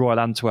to Royal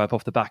Antwerp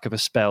off the back of a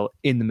spell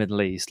in the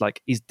Middle East. Like,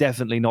 he's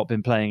definitely not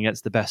been playing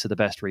against the best of the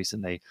best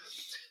recently.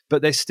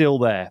 But they're still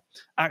there.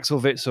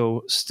 Axel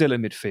Witsel still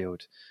in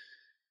midfield.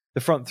 The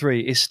front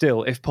three is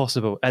still, if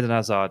possible, Eden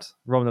Hazard,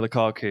 Romelu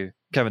Lukaku,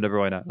 Kevin De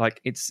Bruyne. Like,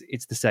 it's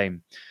the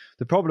same.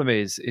 The problem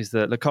is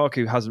that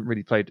Lukaku hasn't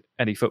really played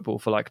any football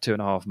for like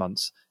 2.5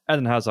 months.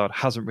 Eden Hazard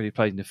hasn't really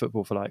played any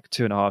football for like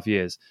 2.5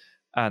 years.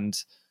 And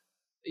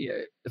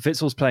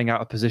Witsel's playing out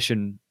of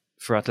position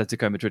for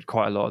Atletico Madrid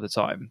quite a lot of the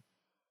time.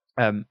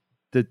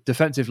 The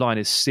defensive line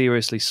is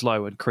seriously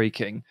slow and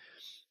creaking.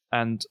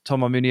 And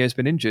Thomas Meunier has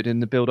been injured in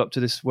the build-up to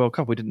this World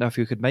Cup. We didn't know if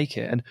he could make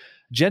it. And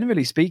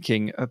generally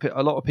speaking,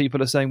 a lot of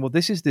people are saying, well,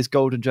 this is this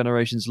golden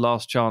generation's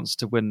last chance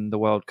to win the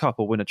World Cup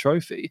or win a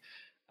trophy.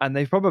 And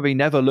they've probably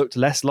never looked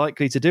less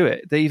likely to do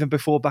it. They even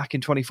before back in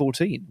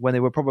 2014, when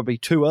they were probably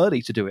too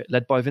early to do it,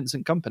 led by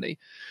Vincent Kompany.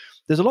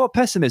 There's a lot of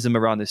pessimism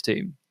around this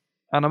team.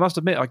 And I must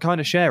admit, I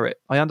kind of share it.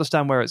 I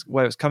understand where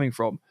it's coming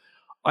from.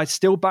 I'd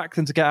still back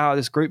them to get out of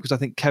this group because I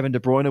think Kevin De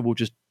Bruyne will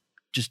just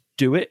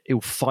do it.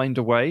 He'll find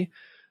a way.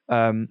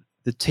 The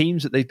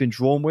teams that they've been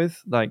drawn with,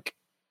 like,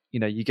 you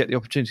know, you get the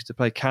opportunity to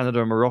play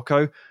Canada and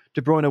Morocco.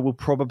 De Bruyne will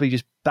probably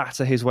just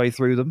batter his way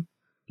through them,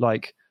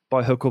 like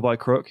by hook or by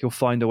crook. He'll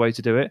find a way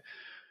to do it.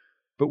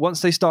 But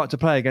once they start to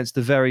play against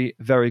the very,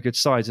 very good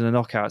sides in the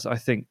knockouts, I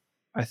think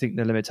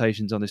the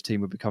limitations on this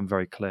team will become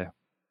very clear.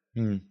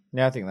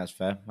 Yeah, I think that's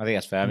fair.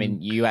 I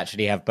mean, you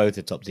actually have both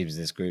the top teams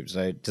in this group.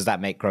 So does that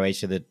make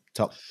Croatia the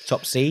top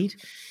seed?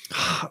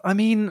 I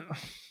mean,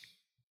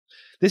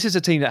 this is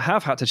a team that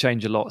have had to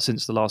change a lot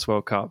since the last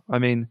World Cup. I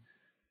mean,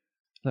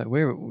 look,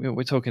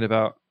 we're talking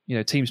about, you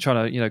know, teams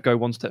trying to, you know, go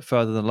one step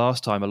further than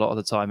last time a lot of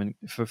the time. And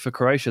for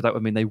Croatia, that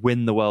would mean they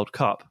win the World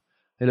Cup.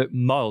 They look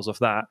miles off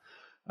that.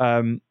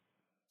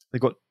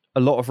 They've got a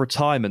lot of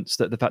retirements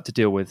that they've had to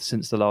deal with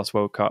since the last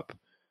World Cup.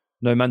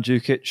 No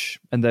Mandzukic,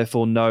 and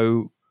therefore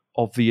no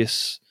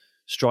obvious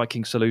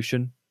striking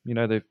solution. You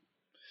know, they've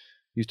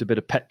used a bit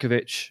of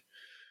Petkovic.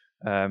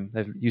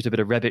 They've used a bit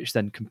of Rebic,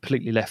 then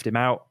completely left him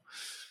out.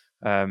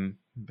 Been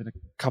a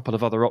couple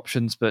of other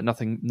options, but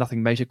nothing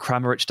major.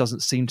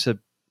 Kramaric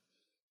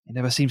it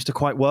never seems to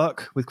quite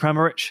work with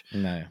Kramaric.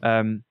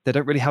 No. They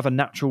don't really have a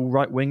natural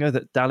right winger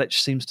that Dalic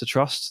seems to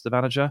trust, the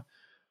manager.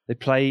 They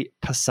play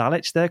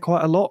Pasalic there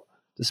quite a lot,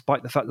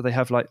 despite the fact that they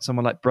have like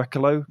someone like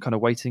Brekalo kind of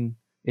waiting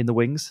in the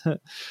wings.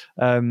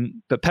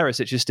 But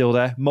Perisic is still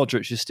there.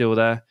 Modric is still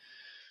there.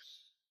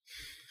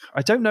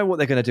 I don't know what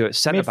they're going to do at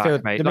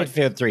centre-back, mate. The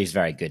midfield three is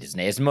very good, isn't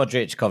it? It's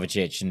Modric,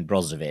 Kovacic and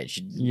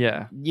Brozovic.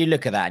 Yeah. You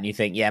look at that and you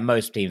think, yeah,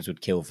 most teams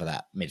would kill for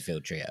that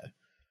midfield trio.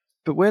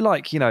 But we're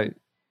like, you know,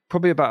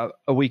 probably about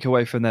a week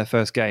away from their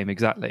first game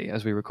exactly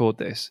as we record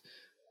this.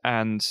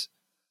 And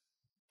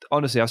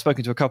honestly, I've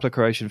spoken to a couple of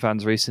Croatian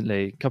fans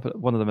recently.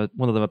 One of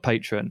them a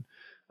patron.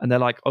 And they're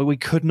like, oh, we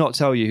could not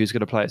tell you who's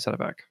going to play at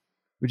centre-back.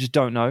 We just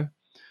don't know.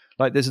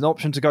 Like, there's an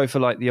option to go for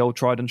like the old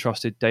tried and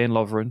trusted Dejan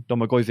Lovren,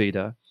 Domagoj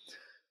Vida.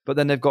 But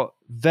then they've got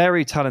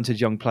very talented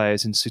young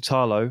players in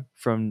Sutalo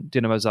from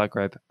Dinamo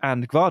Zagreb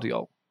and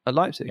Gvardiol at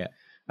Leipzig. Yeah.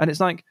 And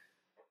it's like,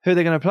 who are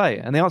they going to play?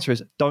 And the answer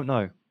is, don't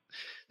know.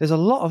 there's a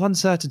lot of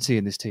uncertainty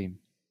in this team,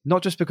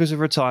 not just because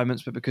of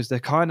retirements, but because they're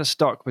kind of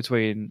stuck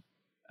between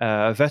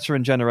a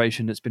veteran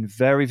generation that's been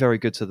very, very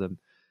good to them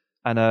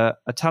and a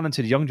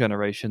talented young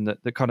generation that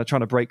they're kind of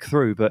trying to break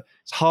through, but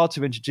it's hard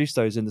to introduce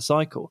those in the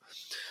cycle.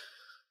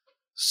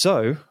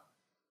 So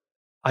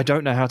I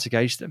don't know how to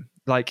gauge them.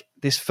 Like,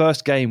 this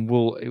first game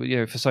will,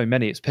 for so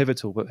many, it's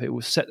pivotal, but it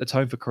will set the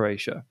tone for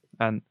Croatia.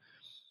 And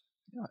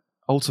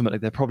ultimately,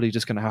 they're probably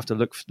just going to have to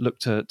look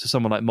to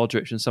someone like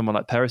Modric and someone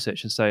like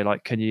Perisic and say,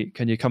 like, can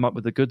you come up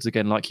with the goods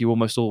again, like you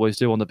almost always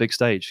do on the big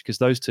stage? Because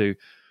those two,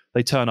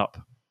 they turn up.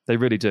 They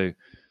really do.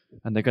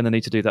 And they're going to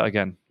need to do that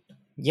again.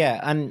 Yeah,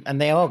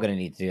 and they are going to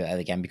need to do that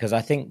again, because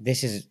I think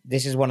this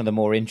is one of the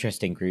more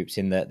interesting groups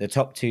in that the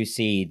top two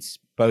seeds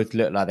both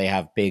look like they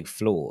have big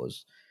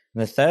flaws.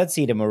 And the third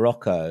seed of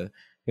Morocco,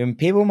 whom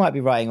people might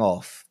be writing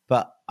off,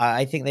 but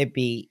I think they'd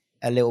be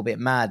a little bit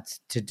mad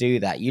to do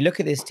that. You look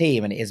at this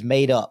team and it is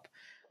made up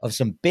of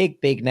some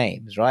big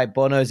names, right?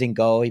 Bono's in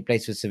goal. He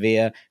plays for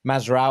Sevilla.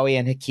 Mazraoui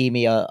and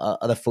Hakimi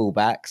are the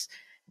fullbacks.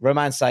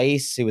 Romain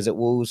Saiss, who was at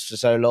Wolves for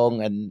so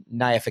long, and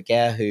Naya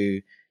Fekir,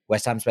 who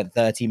West Ham spent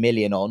 30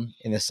 million on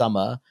in the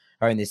summer,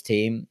 are in this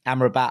team.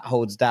 Amrabat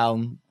holds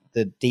down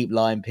the deep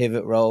line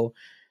pivot role.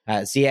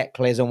 Ziyech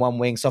plays on one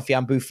wing.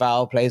 Sofiane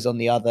Boufal plays on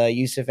the other.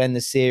 Youssef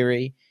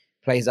En-Nesyri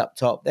plays up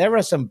top. There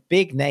are some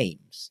big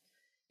names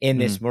in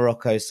this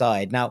Morocco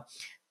side. Now,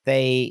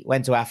 they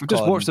went to AFCON. We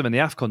just watched them in the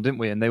AFCON, didn't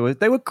we? And they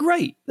were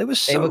great. They were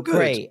good.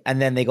 Great.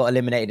 And then they got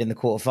eliminated in the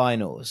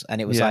quarterfinals. And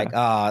it was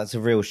it's a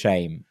real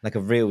shame. Like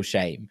a real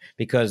shame.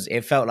 Because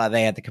it felt like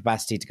they had the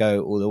capacity to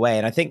go all the way.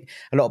 And I think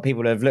a lot of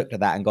people have looked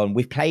at that and gone,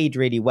 we've played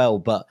really well,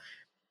 but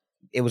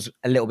it was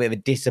a little bit of a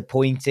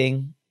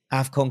disappointing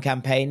AFCON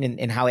campaign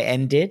in how it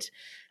ended.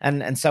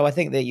 And so I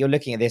think that you're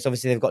looking at this.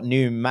 Obviously, they've got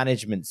new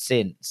management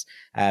since.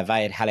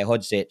 Vahid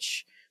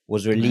Halilhodžić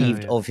was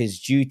relieved of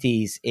his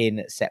duties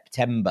in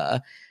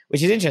September,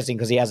 which is interesting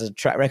because he has a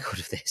track record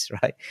of this,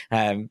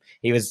 right?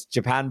 He was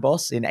Japan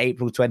boss in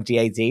April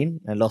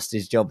 2018 and lost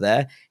his job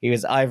there. He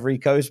was Ivory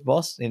Coast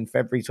boss in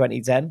February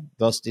 2010,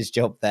 lost his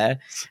job there.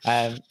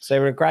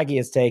 So Regragui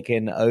has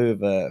taken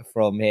over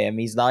from him.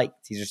 He's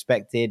liked, he's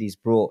respected. He's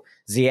brought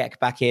Ziyech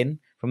back in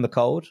from the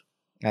cold.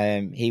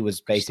 He was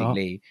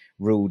basically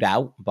ruled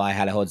out by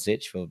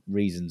Halilhodžić for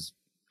reasons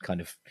kind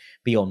of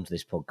beyond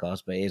this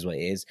podcast, but it is what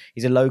it is.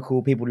 He's a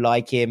local. People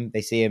like him.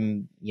 They see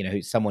him,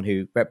 someone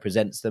who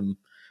represents them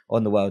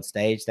on the world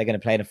stage. They're going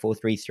to play in a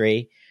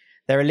 4-3-3.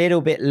 They're a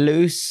little bit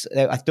loose.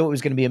 I thought it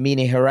was going to be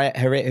Amine Harit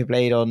who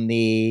played on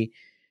the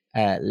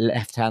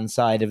left-hand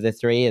side of the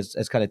three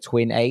as kind of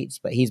twin eights,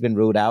 but he's been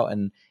ruled out,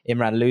 and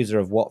Imran Louza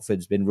of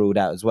Watford's been ruled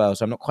out as well.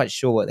 So I'm not quite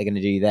sure what they're going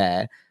to do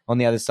there. On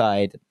the other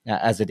side,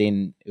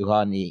 Azzedine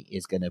Ouhani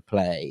is going to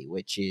play,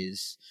 which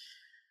is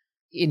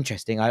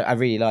interesting. I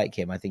really like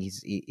him. I think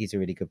he's a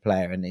really good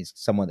player, and he's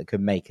someone that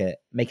could make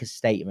a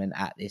statement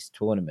at this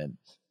tournament.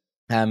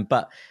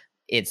 But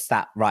it's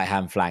that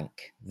right-hand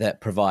flank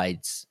that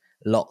provides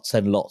lots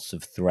and lots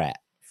of threat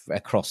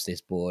across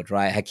this board,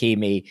 right?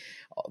 Hakimi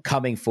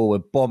coming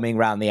forward, bombing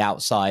around the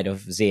outside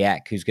of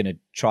Ziyech, who's going to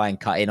try and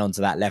cut in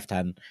onto that left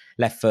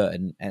foot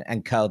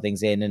and curl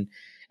things in. And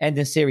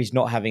En-Nesyri's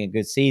not having a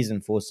good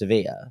season for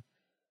Sevilla,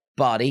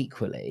 but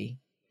equally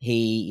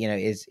he,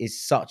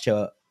 is such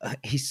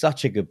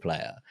a good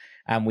player,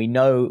 and we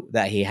know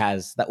that he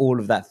has all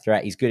of that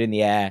threat. He's good in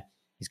the air.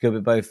 He's good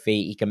with both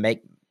feet. He can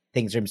make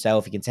things for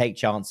himself. He can take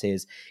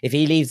chances. If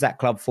he leaves that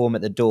club form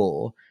at the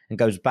door and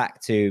goes back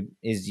to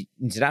his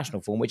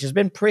international form, which has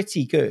been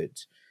pretty good,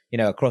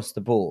 across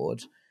the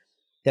board,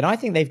 then I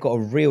think they've got a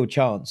real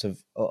chance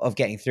of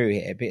getting through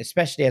here. But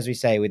especially, as we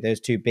say, with those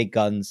two big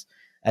guns,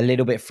 a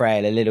little bit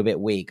frail, a little bit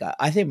weak.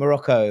 I think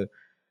Morocco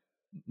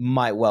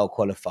might well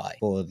qualify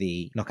for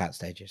the knockout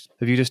stages.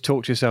 Have you just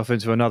talked yourself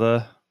into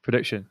another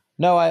prediction?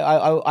 No,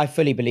 I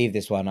fully believe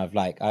this one. I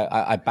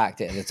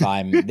backed it at the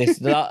time.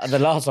 The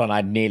last one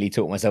I nearly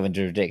talked myself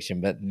into a prediction,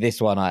 but this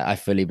one I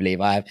fully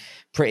believe. I have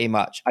pretty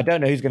much. I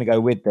don't know who's going to go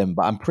with them,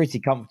 but I'm pretty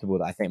comfortable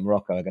that I think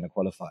Morocco are going to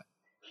qualify.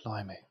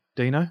 Blimey.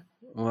 Dino?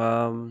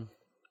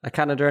 Are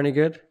Canada any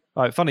good?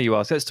 All right, funny you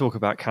ask. Let's talk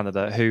about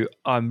Canada, who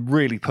I'm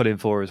really pulling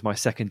for as my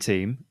second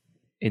team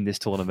in this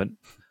tournament.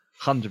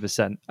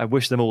 100%. I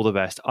wish them all the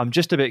best. I'm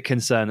just a bit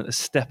concerned that the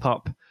step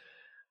up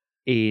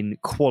in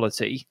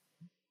quality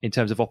in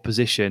terms of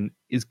opposition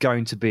is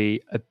going to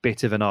be a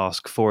bit of an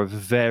ask for a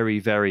very,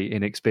 very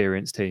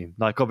inexperienced team.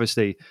 Like,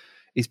 obviously,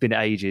 it's been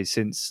ages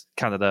since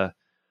Canada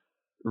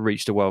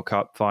reached a World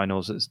Cup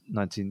finals. Was it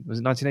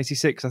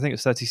 1986? I think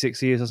it's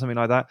 36 years or something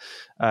like that.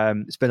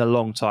 It's been a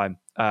long time.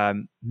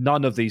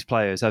 None of these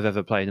players have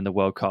ever played in the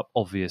World Cup,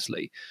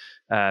 obviously.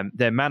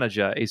 Their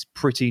manager is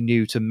pretty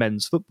new to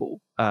men's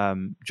football.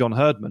 John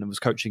Herdman was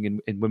coaching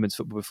in women's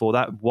football before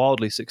that,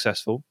 wildly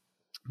successful.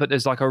 But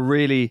there's like a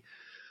really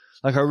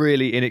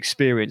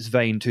inexperienced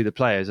vein to the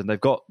players, and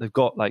they've got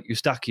like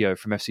Eustáquio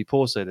from FC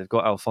Porto, they've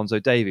got Alphonso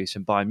Davies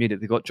from Bayern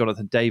Munich, they've got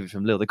Jonathan David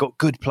from Lille, they've got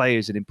good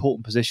players in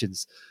important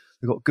positions,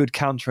 they've got good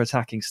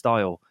counter-attacking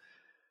style.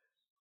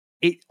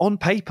 It on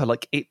paper,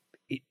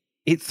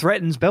 it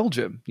threatens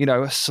Belgium. You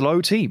know, a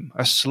slow team,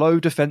 a slow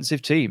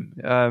defensive team.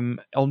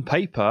 On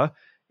paper,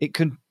 it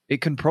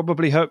can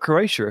probably hurt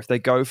Croatia if they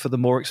go for the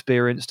more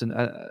experienced and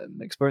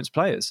experienced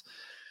players.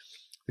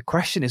 The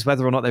question is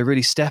whether or not they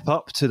really step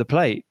up to the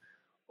plate,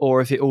 or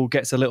if it all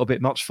gets a little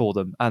bit much for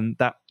them. And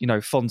that, you know,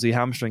 Fonzie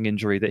hamstring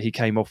injury that he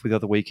came off with the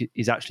other week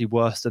is actually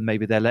worse than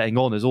maybe they're letting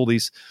on. There's all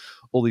these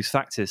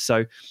factors.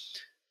 So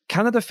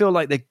Canada feel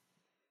like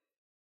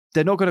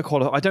they're not going to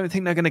qualify. I don't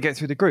think they're going to get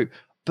through the group,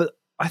 but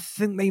I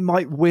think they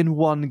might win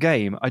one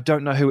game. I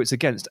don't know who it's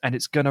against, and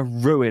it's going to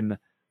ruin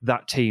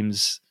that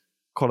team's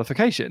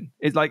qualification.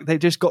 It's like they've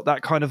just got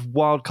that kind of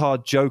wild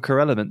card joker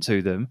element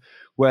to them,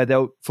 where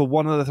they'll, for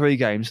one of the 3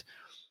 games,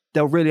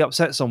 they'll really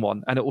upset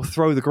someone, and it will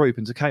throw the group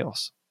into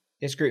chaos.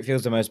 This group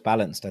feels the most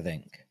balanced, I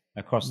think,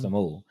 across them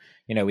all.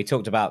 You know, we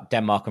talked about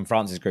Denmark and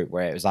France's group,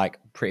 where it was like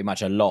pretty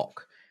much a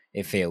lock.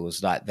 It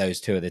feels like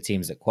those 2 are the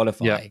teams that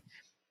qualify. Yeah.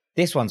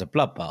 This one's a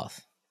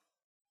bloodbath.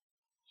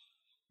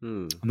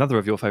 Another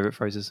of your favourite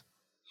phrases.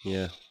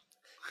 Yeah.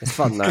 It's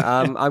fun, though.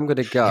 I'm going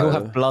to go. You'll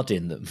have blood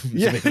in them.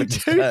 Yeah,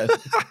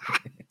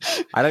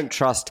 I don't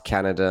trust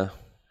Canada.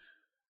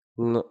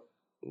 No,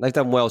 they've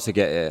done well to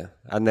get here,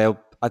 and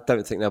I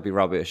don't think they'll be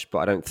rubbish, but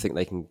I don't think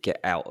they can get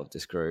out of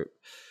this group.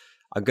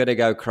 I'm going to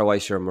go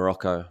Croatia and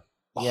Morocco.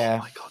 Yeah.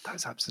 Oh my God,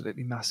 that's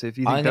absolutely massive.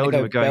 You think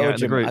Belgium are going out in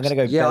the group? I'm going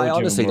to go Belgium.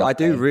 Honestly, I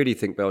do really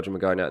think Belgium are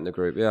going out in the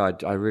group. Yeah,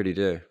 I really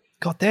do.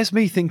 God, there's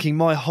me thinking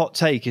my hot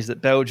take is that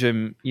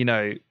Belgium, you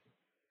know,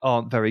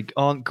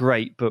 aren't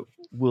great, but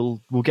we'll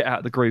get out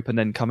of the group and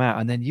then come out,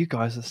 and then you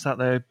guys are sat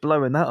there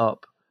blowing that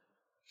up.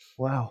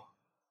 Wow.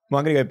 Well,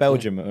 I'm going to go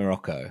Belgium and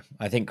Morocco.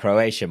 I think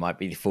Croatia might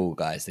be the fall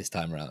guys this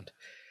time around.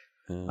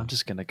 I'm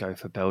just going to go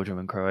for Belgium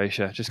and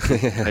Croatia. Just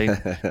keep it clean.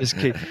 Just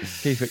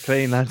keep it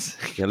clean, lads.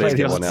 Yeah, let's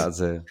get one out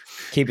there.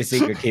 Keep it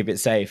secret, keep it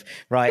safe.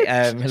 Right,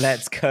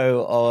 let's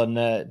go on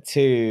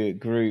to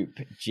Group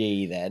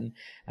G then,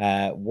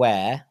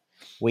 where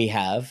we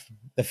have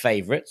the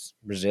favourites,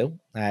 Brazil,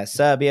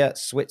 Serbia,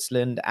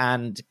 Switzerland,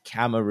 and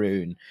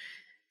Cameroon.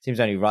 Seems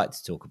only right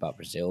to talk about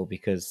Brazil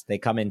because they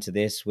come into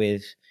this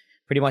with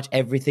pretty much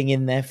everything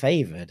in their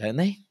favour, don't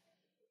they?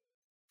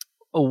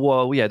 Oh,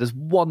 well, yeah, there's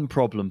one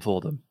problem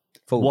for them.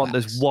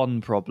 There's one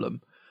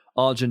problem.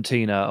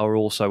 Argentina are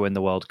also in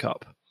the World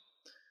Cup.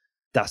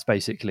 That's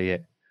basically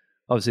it.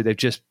 Obviously,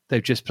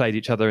 they've just played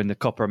each other in the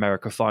Copa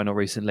America final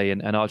recently,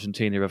 and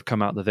Argentina have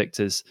come out the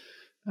victors.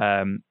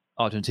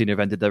 Argentina have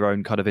ended their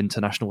own kind of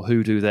international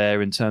hoodoo there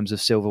in terms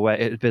of silverware.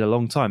 It had been a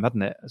long time,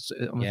 hadn't it?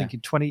 I'm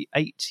thinking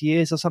 28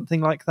 years or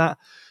something like that.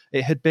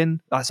 It had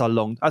been. That's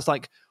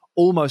like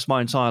almost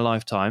my entire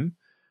lifetime.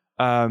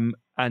 And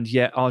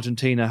yet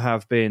Argentina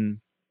have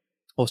been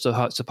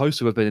also supposed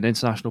to have been an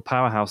international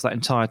powerhouse that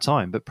entire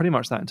time, but pretty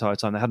much that entire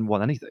time they hadn't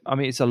won anything. I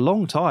mean, it's a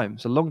long time.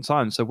 So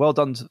well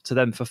done to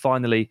them for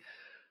finally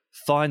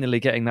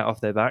getting that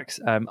off their backs.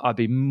 I'd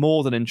be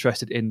more than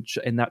interested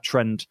in that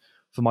trend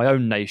for my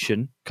own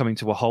nation coming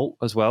to a halt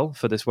as well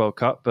for this World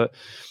Cup. But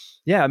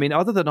yeah, I mean,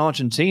 other than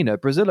Argentina,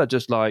 Brazil are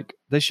just like,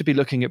 they should be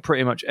looking at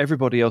pretty much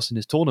everybody else in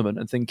this tournament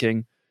and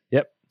thinking,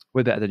 yep,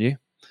 we're better than you.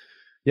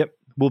 Yep,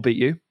 we'll beat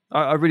you.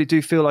 I really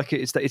do feel like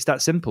it's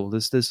that simple.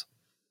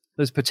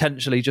 There's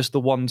potentially just the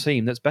one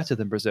team that's better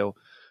than Brazil.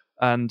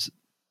 And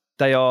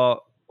they are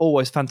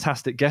always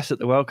fantastic guests at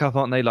the World Cup,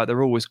 aren't they? Like,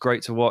 they're always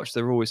great to watch.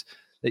 They're always,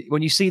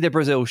 when you see the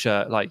Brazil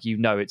shirt, like, you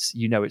know it's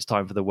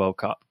time for the World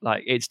Cup.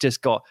 Like, it's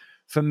just got,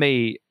 for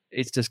me,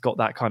 it's just got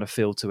that kind of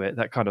feel to it,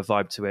 that kind of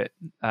vibe to it.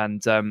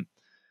 And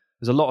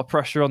there's a lot of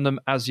pressure on them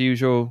as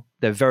usual.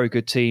 They're a very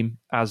good team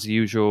as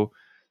usual.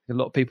 A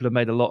lot of people have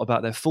made a lot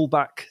about their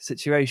fullback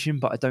situation,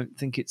 but I don't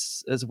think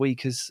it's as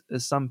weak as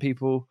some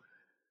people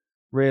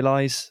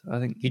realise. I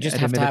think you just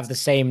have to have the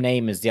same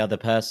name as the other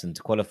person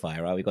to qualify,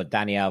 right? We've got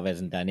Dani Alves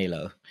and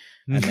Danilo,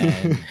 and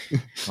then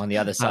on the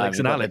other side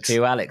we've got the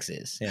 2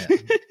 Alexes. Yeah,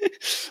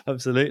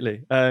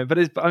 absolutely.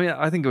 But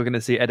I think we're going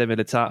to see Eder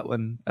Militao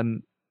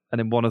and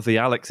then one of the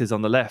Alexes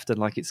on the left, and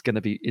like it's going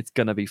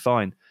to be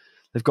fine.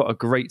 They've got a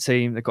great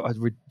team. They've got a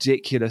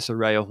ridiculous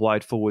array of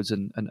wide forwards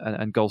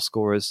and goal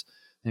scorers.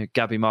 You know,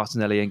 Gabi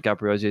Martinelli and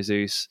Gabriel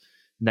Jesus,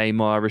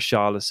 Neymar,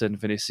 Richarlison,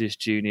 Vinicius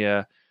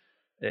Junior,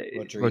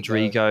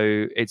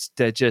 Rodrigo. It's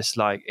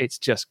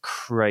just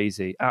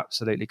crazy,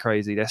 absolutely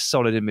crazy. They're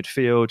solid in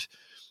midfield.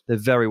 They're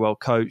very well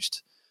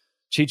coached.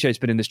 Chicho's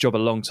been in this job a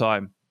long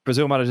time.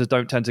 Brazil managers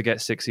don't tend to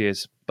get 6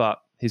 years, but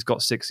he's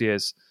got 6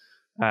 years,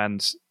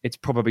 and it's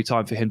probably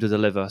time for him to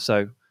deliver. So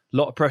a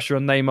lot of pressure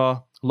on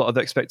Neymar, a lot of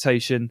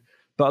expectation,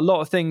 but a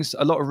lot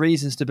of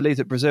reasons to believe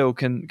that Brazil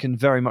can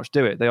very much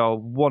do it. They are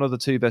one of the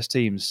 2 best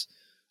teams,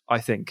 I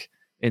think,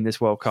 in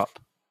this World Cup.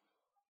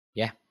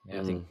 Yeah,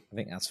 I think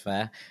that's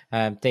fair.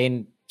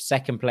 Then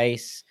second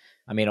place,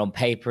 I mean, on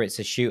paper, it's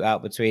a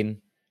shootout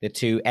between the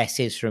 2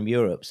 S's from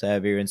Europe,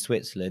 Serbia and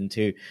Switzerland,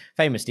 who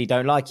famously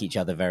don't like each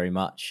other very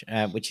much,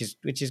 which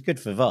is good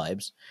for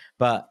vibes.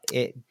 But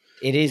it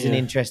is an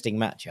interesting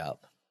matchup.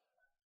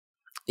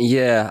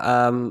 Yeah,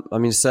 I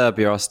mean,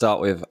 Serbia, I'll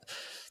start with.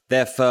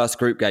 Their first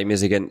group game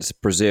is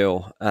against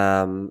Brazil,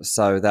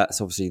 so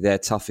that's obviously their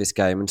toughest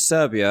game. And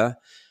Serbia,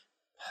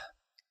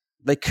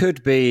 they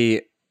could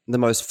be the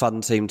most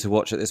fun team to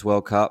watch at this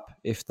World Cup.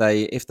 If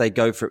they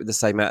go for it with the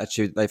same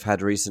attitude they've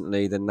had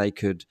recently, then they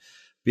could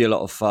be a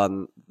lot of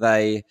fun.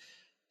 They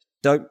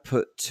don't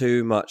put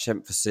too much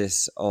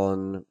emphasis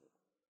on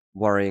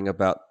worrying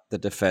about the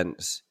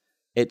defence.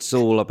 It's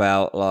all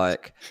about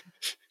like,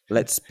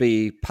 let's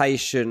be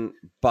patient,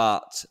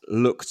 but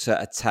look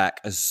to attack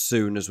as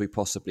soon as we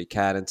possibly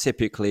can. And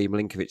typically,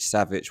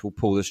 Milinkovic-Savic will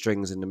pull the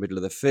strings in the middle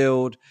of the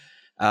field.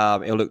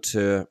 He'll look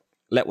to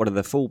let one of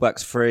the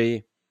fullbacks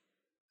free.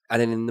 And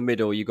then in the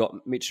middle, you got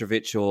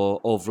Mitrovic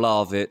or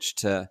Vlahovic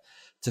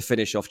to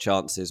finish off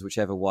chances,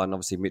 whichever one.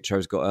 Obviously,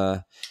 Mitro's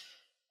got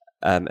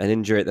an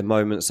injury at the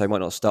moment, so he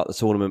might not start the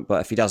tournament. But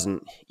if he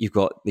doesn't, you've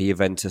got the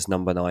Juventus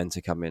number 9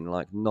 to come in.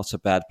 Like, not a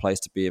bad place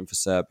to be in for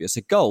Serbia.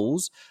 So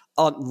goals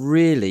aren't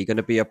really going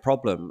to be a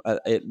problem,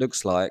 it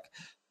looks like.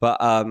 But,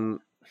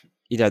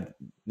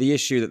 the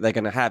issue that they're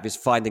going to have is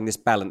finding this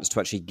balance to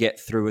actually get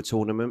through a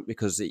tournament,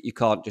 because you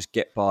can't just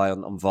get by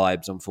on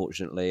vibes,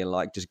 unfortunately, and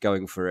like just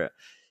going for it.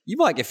 You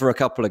might get through a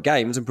couple of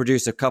games and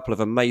produce a couple of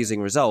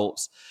amazing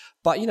results.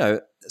 But,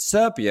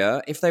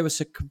 Serbia, if they were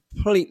to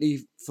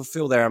completely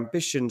fulfill their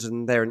ambitions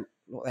and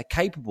what they're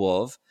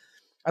capable of,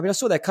 I mean, I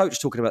saw their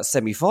coach talking about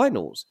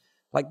semi-finals.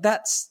 Like,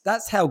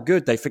 that's how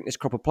good they think this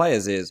crop of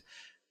players is.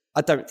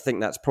 I don't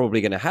think that's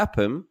probably going to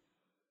happen,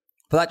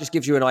 but that just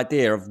gives you an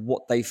idea of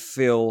what they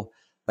feel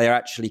they are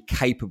actually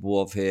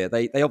capable of here.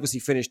 They obviously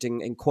finished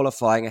in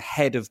qualifying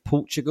ahead of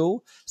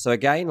Portugal. So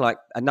again, like,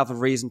 another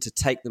reason to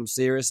take them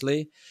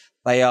seriously.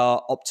 They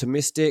are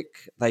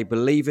optimistic. They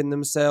believe in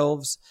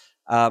themselves.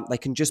 They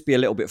can just be a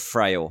little bit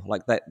frail.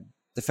 Like, that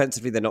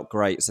defensively, they're not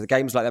great. So the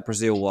games like that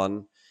Brazil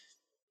one,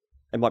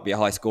 it might be a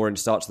high scoring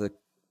start to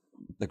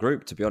the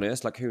group, to be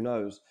honest. Like, who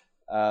knows?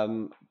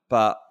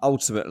 But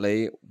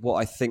ultimately, what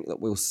I think that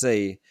we'll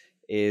see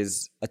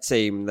is a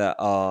team that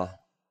are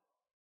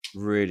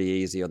really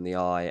easy on the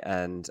eye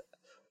and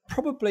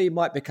probably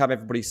might become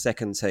everybody's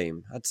second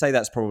team. I'd say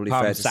that's probably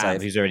fair to Sam,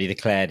 say. who's already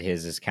declared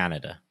his as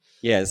Canada.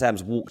 Yeah,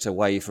 Sam's walked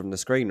away from the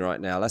screen right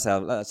now. That's how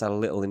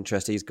little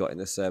interest he's got in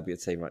the Serbia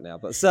team right now.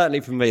 But certainly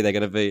for me, they're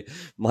going to be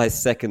my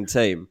second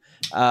team.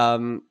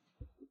 And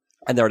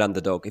they're an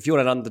underdog. If you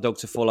want an underdog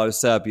to follow,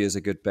 Serbia's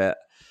a good bet.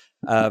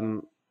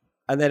 And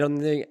then on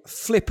the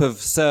flip of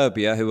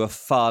Serbia, who are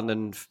fun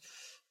and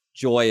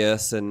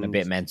joyous and a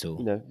bit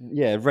mental,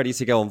 ready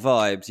to go on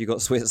vibes, you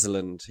got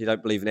Switzerland. You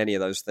don't believe in any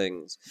of those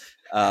things.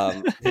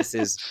 This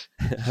is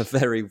a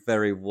very,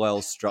 very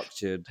well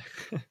structured,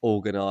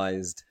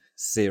 organised,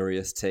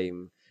 serious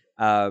team.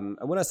 And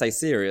when I say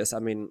serious, I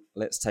mean,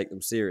 let's take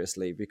them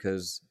seriously,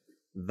 because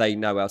they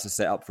know how to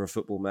set up for a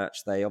football match.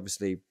 They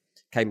obviously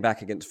came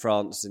back against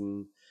France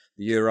in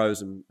the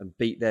Euros and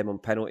beat them on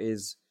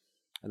penalties,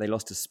 and they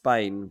lost to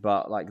Spain.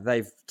 But like,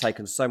 they've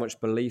taken so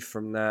much belief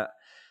from that.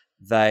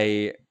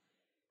 They're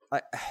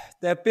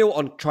built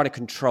on trying to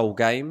control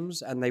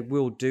games, and they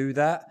will do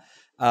that.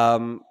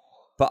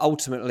 But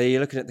ultimately,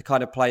 you're looking at the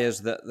kind of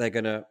players that they're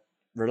going to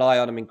rely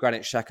on. I mean,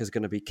 Granit Xhaka is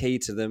going to be key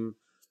to them.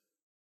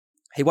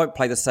 He won't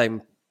play the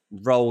same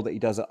role that he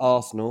does at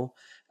Arsenal.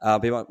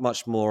 Be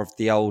much more of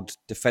the old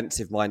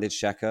defensive-minded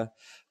Xhaka.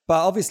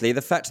 But obviously,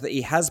 the fact that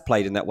he has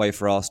played in that way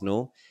for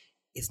Arsenal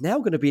is now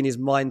going to be in his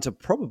mind to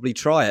probably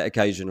try it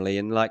occasionally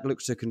and like look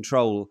to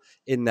control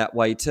in that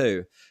way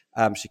too.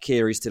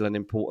 Shaqiri's still an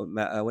important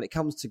matter. When it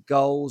comes to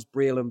goals,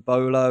 Breel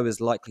Embolo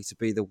is likely to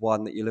be the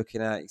one that you're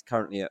looking at. He's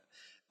currently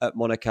at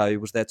Monaco. He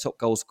was their top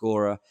goal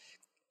scorer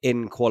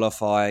in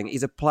qualifying.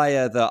 He's a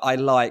player that I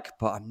like,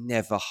 but I'm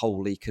never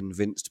wholly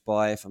convinced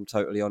by, if I'm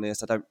totally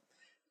honest. I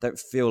don't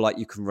feel like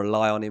you can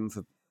rely on him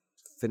for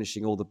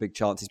finishing all the big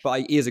chances,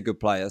 but he is a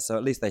good player, so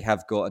at least they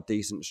have got a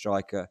decent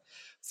striker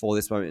for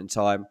this moment in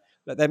time.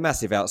 But they're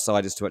massive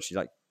outsiders to actually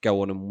like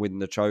go on and win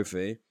the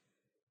trophy.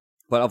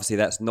 But obviously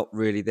that's not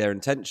really their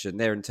intention.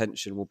 Their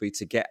intention will be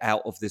to get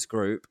out of this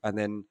group and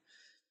then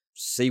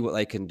see what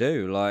they can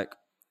do. Like,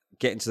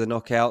 getting to the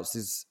knockouts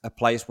is a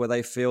place where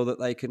they feel that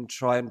they can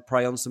try and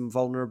prey on some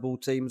vulnerable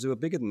teams who are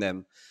bigger than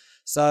them.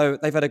 So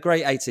they've had a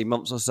great 18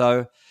 months or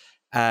so,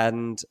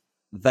 and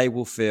they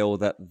will feel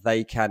that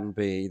they can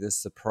be the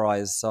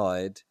surprise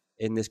side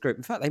in this group.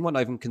 In fact, they might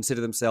not even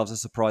consider themselves a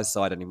surprise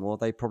side anymore.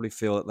 They probably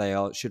feel that they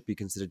should be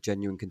considered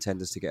genuine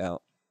contenders to get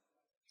out.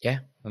 Yeah,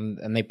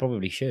 and they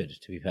probably should,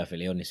 to be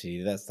perfectly honest with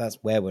you. That's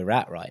where we're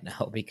at right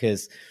now,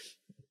 because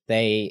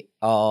they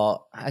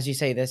are, as you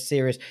say, they're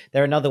serious.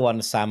 They're another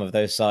one, Sam, of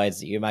those sides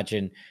that you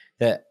imagine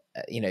that,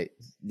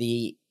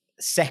 the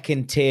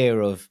second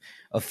tier of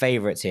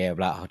favourites here,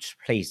 like, oh, just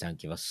please don't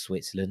give us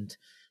Switzerland.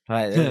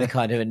 Right, the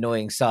kind of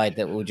annoying side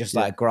that will just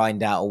like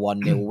grind out a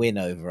 1-0 win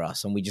over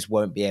us, and we just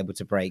won't be able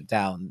to break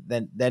down.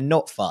 Then they're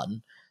not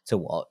fun to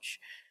watch,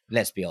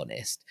 let's be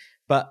honest.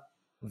 But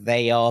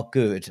they are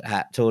good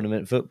at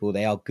tournament football.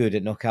 They are good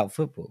at knockout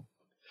football.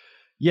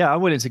 Yeah,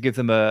 I'm willing to give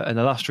them an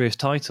illustrious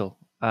title.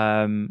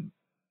 In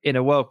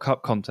a World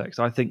Cup context,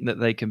 I think that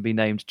they can be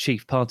named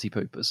chief party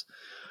poopers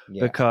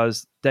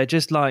because they're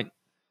just like,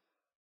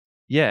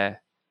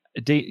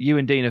 you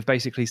and Dean have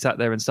basically sat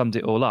there and summed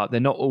it all up. They're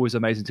not always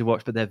amazing to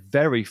watch, but they're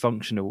very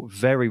functional,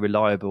 very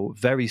reliable,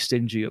 very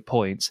stingy at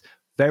points,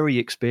 very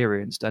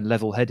experienced and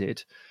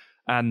level-headed.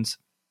 And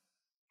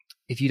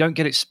if you don't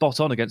get it spot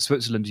on against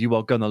Switzerland, you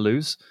are going to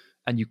lose,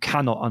 and you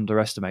cannot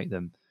underestimate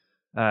them.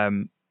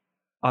 I'm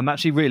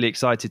actually really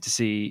excited to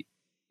see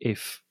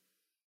if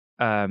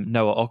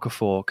Noah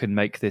Okafor can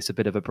make this a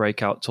bit of a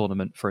breakout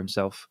tournament for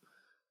himself.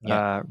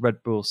 Yeah.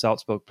 Red Bull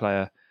Salzburg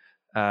player.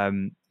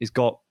 He's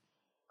got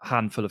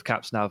handful of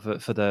caps now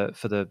for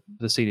the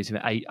senior team,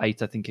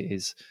 eight I think it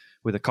is,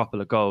 with a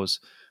couple of goals.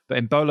 But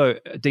in Bolo,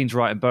 Dean's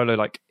right. In Bolo,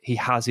 like, he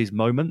has his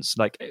moments.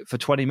 Like, for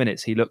 20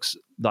 minutes, he looks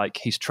like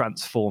he's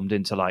transformed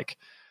into like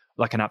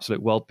an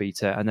absolute world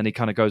beater, and then he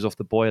kind of goes off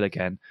the boil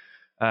again.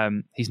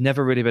 He's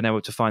never really been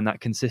able to find that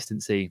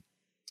consistency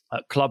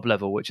at club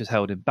level, which has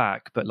held him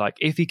back. But like,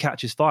 if he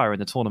catches fire in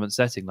the tournament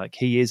setting, like,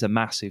 he is a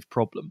massive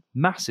problem.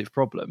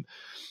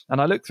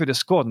 And I look through the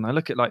squad and I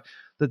look at like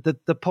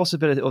the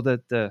possibility, or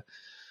the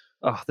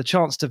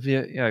chance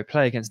to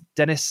play against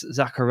Dennis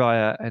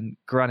Zakaria and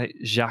Granit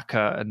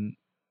Xhaka and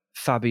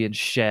Fabian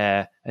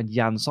Schär and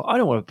Jan. So I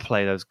don't want to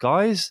play those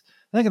guys.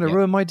 They're going to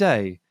ruin my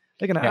day.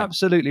 They're going to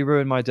absolutely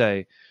ruin my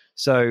day.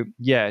 So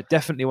yeah,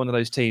 definitely one of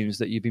those teams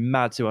that you'd be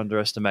mad to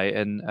underestimate.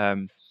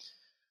 And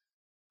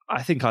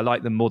I think I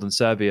like them more than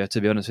Serbia,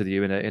 to be honest with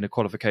you, in a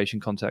qualification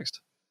context.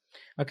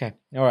 Okay.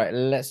 All right.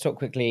 Let's talk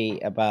quickly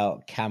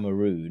about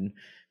Cameroon,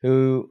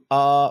 who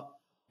are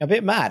a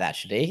bit mad,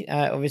 actually.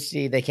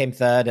 Obviously, they came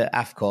third at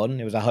AFCON.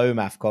 It was a home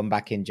AFCON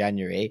back in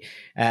January.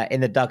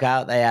 In the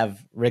dugout, they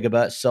have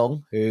Rigobert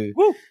Song, who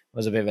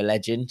was a bit of a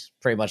legend,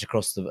 pretty much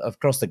across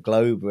the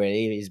globe,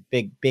 really. He's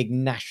a big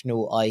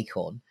national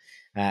icon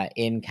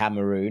in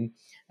Cameroon.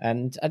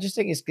 And I just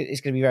think it's going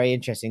to be very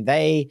interesting.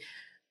 They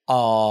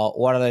are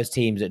one of those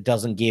teams that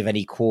doesn't give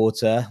any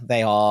quarter.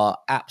 They are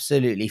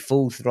absolutely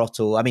full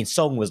throttle. I mean,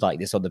 Song was like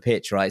this on the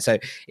pitch, right? So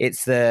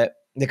it's the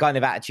kind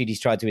of attitude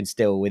he's tried to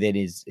instill within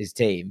his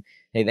team.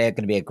 They're going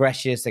to be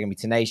aggressive. They're going to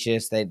be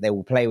tenacious. They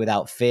will play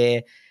without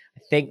fear. I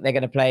think they're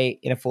going to play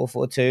in a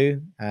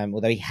 4-4-2,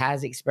 although he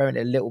has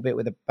experimented a little bit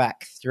with a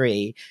back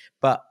three.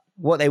 But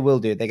what they will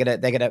do, they're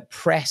going to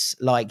press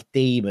like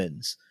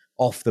demons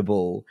off the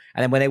ball,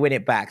 and then when they win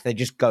it back, they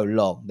just go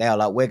long. They are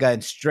like, we're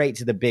going straight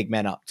to the big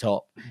men up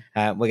top.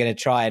 We're going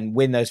to try and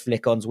win those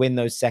flick-ons, win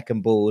those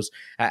second balls,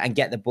 and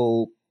get the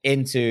ball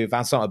into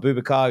Vincent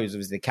Aboubakar, who's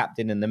obviously the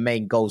captain and the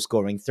main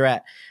goal-scoring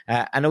threat,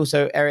 and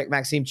also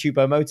Eric-Maxime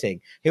Choupo-Moting,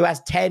 who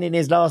has 10 in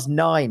his last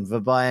 9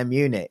 for Bayern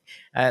Munich.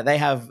 They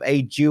have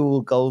a dual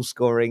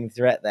goal-scoring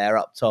threat there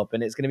up top,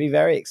 and it's going to be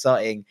very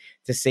exciting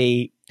to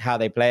see how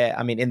they play it.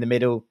 I mean, in the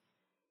middle,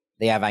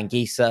 they have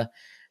Anguissa,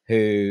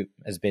 who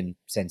has been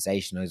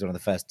sensational. He's one of the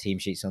first team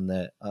sheets on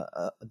the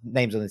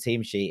names on the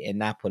team sheet in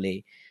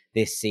Napoli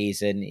this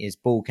season. His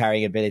ball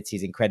carrying ability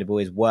is incredible.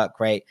 His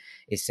work rate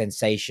is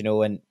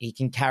sensational, and he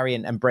can carry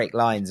and break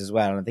lines as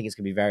well. And I think it's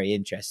going to be very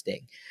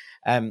interesting.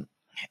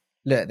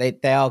 Look,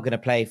 they are going to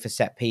play for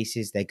set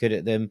pieces. They're good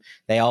at them.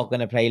 They are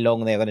going to play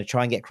long. They're going to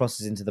try and get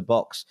crosses into the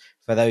box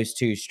for those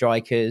two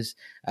strikers.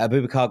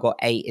 Aboubakar got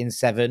 8 in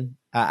 7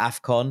 at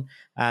AFCON,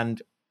 and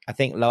I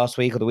think last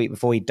week or the week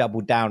before, he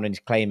doubled down on his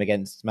claim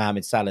against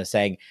Mohamed Salah,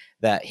 saying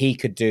that he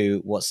could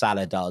do what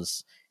Salah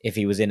does if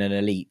he was in an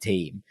elite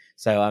team.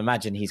 So I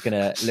imagine he's going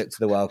to look to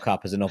the World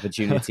Cup as an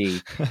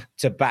opportunity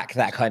to back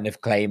that kind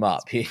of claim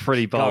up.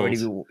 Pretty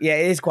bold. Yeah,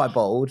 it is quite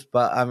bold,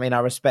 but I mean, I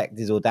respect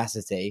his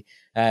audacity.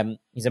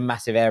 He's a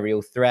massive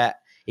aerial threat.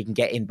 He can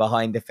get in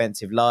behind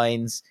defensive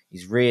lines.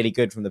 He's really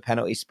good from the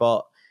penalty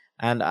spot.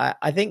 And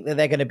I think that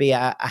they're going to be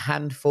a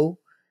handful,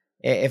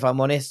 if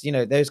I'm honest. You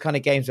know, those kind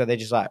of games where they're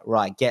just like,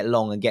 right, get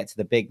long and get to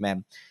the big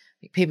men.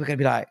 People are going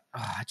to be like,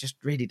 I just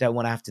really don't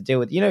want to have to deal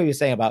with, you're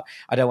saying about,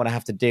 I don't want to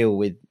have to deal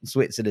with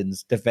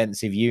Switzerland's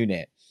defensive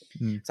unit.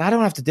 So I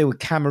don't have to deal with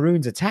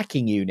Cameroon's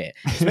attacking unit,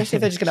 especially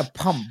if they're just going to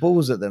pump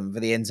balls at them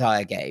for the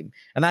entire game.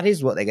 And that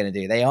is what they're going to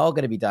do. They are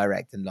going to be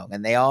direct and long,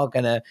 and they are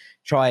going to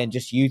try and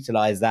just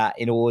utilize that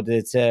in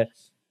order to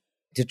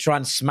try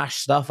and smash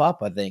stuff up,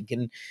 I think.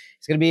 And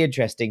it's going to be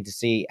interesting to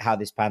see how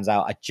this pans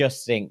out. I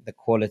just think the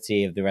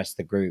quality of the rest of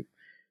the group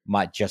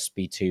might just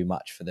be too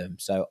much for them.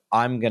 So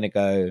I'm going to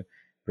go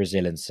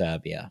Brazil and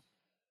Serbia.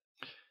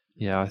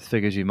 Yeah, I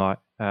figured you might.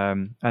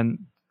 And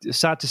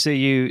sad to see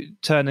you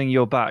turning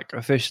your back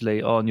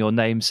officially on your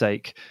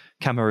namesake,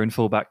 Cameroon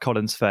fullback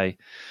Collins Faye.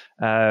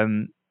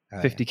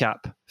 50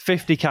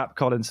 cap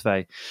Collins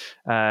Faye.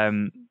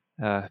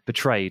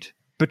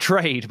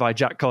 Betrayed by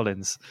Jack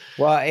Collins.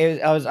 Well,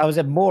 I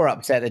was more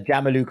upset that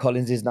Jamilu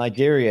Collins'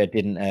 Nigeria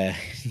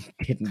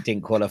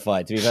didn't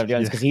qualify, to be very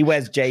honest, because he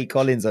wears J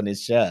Collins on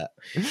his shirt,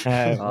 which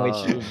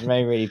made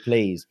me really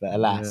pleased. But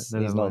alas,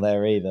 he's not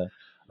there either.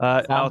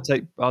 I'll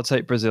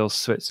take Brazil,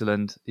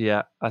 Switzerland.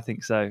 Yeah, I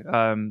think so.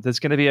 There's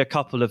going to be a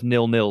couple of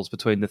 0-0s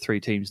between the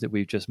three teams that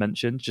we've just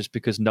mentioned, just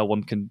because no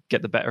one can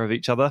get the better of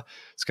each other.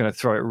 It's going to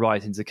throw it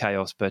right into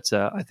chaos. But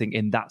I think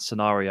in that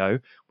scenario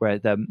where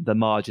the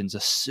margins are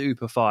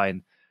super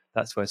fine,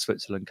 that's where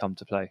Switzerland come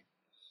to play.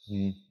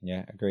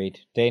 Yeah, agreed.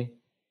 Dean?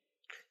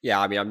 Yeah,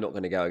 I mean, I'm not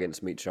going to go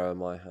against Mitro,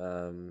 am I?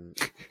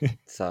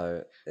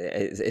 So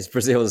it's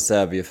Brazil and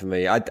Serbia for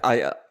me. I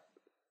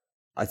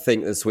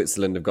think that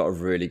Switzerland have got a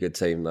really good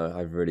team, though.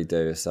 I really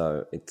do.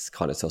 So it's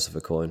kind of toss of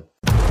a coin.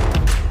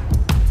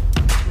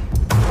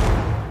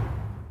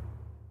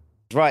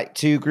 Right,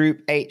 to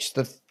Group H,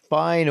 the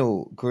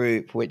final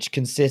group, which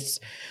consists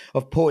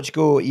of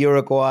Portugal,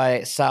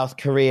 Uruguay, South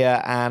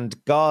Korea, and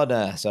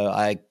Ghana. So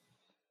I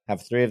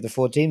have 3 of the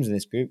 4 teams in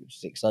this group, which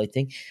is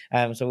exciting.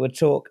 So we'll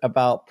talk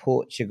about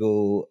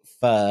Portugal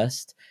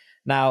first.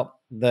 Now,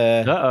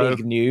 the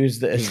big news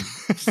that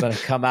has sort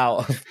of come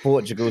out of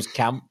Portugal's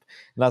camp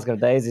in the last couple of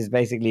days is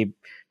basically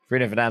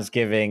Bruno Fernandes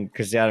giving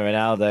Cristiano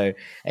Ronaldo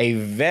a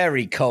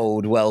very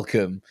cold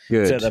welcome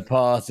to the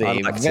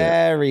party.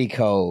 Very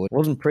cold. It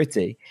wasn't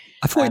pretty.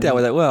 I thought he dealt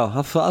with it well.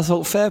 I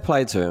thought fair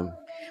play to him.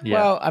 Yeah.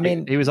 Well, I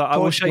mean, he was like, I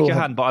will shake your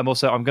hand, but I'm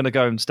going to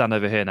go and stand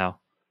over here now.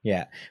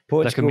 Yeah.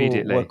 Portugal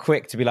were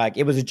quick to be like,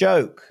 it was a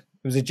joke.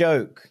 It was a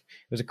joke.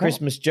 It was a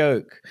Christmas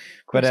joke.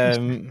 But it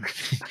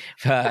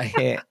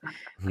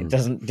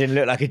didn't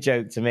look like a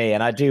joke to me.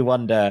 And I do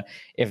wonder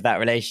if that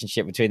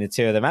relationship between the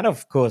two of them, and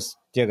of course,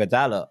 Diogo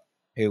Dalot,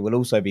 who will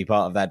also be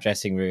part of that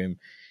dressing room,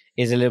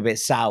 is a little bit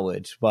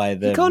soured by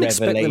the. You can't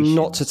expect them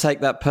not to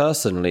take that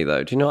personally,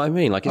 though. Do you know what I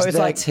mean? Like, it's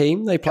their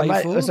team they play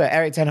for. Also,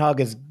 Erik ten Hag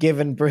has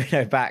given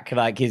Bruno back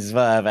like his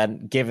verve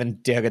and given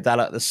Diogo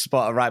Dalot the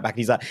spot of right back.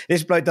 He's like,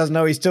 this bloke doesn't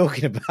know what he's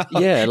talking about.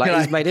 Yeah, like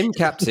he's made him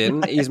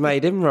captain. He's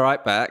made him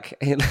right back.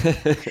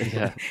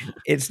 Yeah.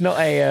 It's not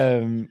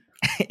a.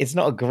 It's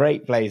not a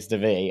great place to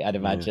be, I'd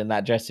imagine,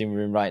 that dressing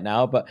room right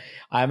now. But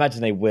I imagine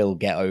they will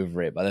get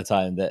over it by the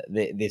time that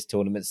this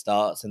tournament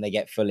starts and they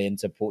get fully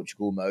into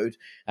Portugal mode.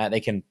 They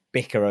can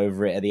bicker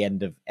over it at the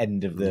end of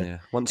the. Yeah.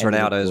 Once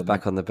Ronaldo's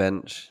back on the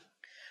bench,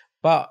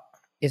 but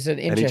it's an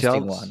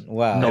interesting one.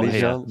 Wow,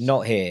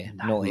 not here.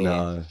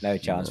 No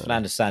chance.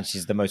 Fernando Santos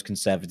is the most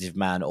conservative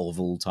man of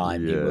all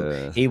time.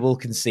 Yeah. He will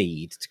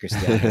concede to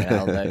Cristiano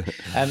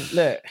Ronaldo.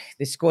 Look,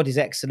 this squad is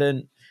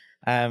excellent.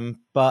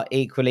 But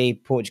equally,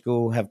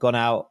 Portugal have gone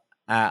out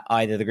at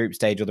either the group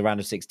stage or the round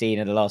of 16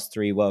 in the last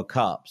 3 World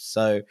Cups.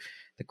 So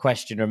the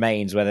question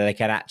remains whether they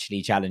can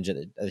actually challenge at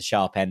the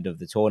sharp end of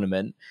the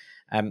tournament.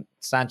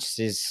 Sanchez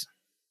is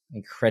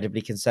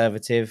incredibly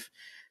conservative.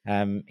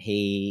 There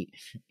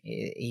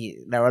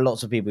are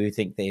lots of people who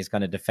think that his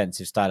kind of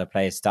defensive style of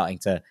play is starting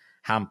to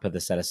hamper the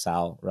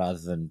Seleção rather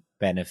than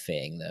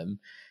benefiting them.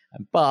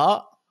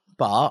 But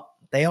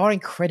they are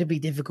incredibly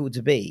difficult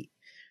to beat.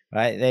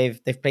 Right,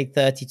 they've played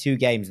 32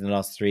 games in the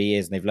last 3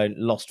 years, and they've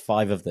lost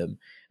 5 of them,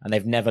 and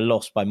they've never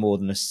lost by more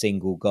than a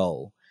single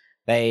goal.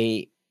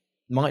 They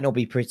might not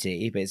be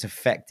pretty, but it's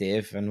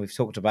effective, and we've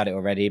talked about it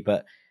already.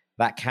 But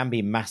that can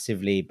be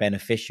massively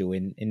beneficial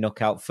in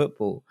knockout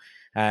football.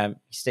 He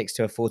sticks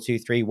to a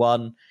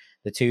 4-2-3-1.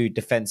 The 2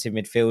 defensive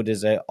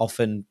midfielders are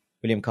often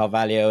William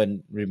Carvalho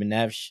and Ruben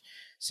Neves,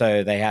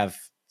 so they have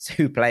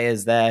 2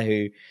 players there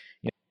who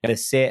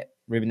sit.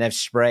 Ruben Neves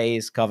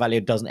sprays. Carvalho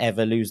doesn't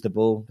ever lose the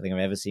ball. I think I've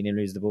ever seen him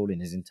lose the ball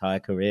in his entire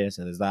career.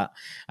 So there's that.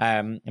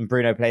 And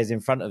Bruno plays in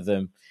front of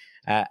them.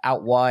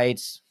 Out wide,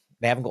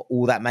 they haven't got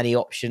all that many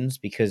options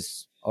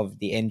because of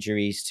the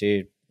injuries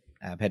to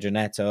Pedro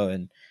Neto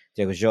and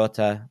Diogo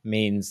Jota.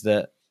 Means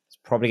that it's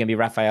probably going to be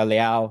Rafael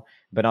Leao,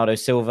 Bernardo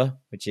Silva,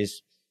 which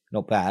is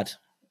not bad.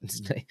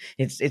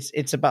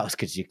 It's about as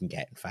good as you can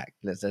get, in fact.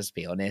 Let's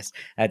be honest.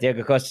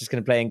 Diego Costa is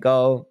going to play in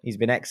goal. He's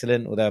been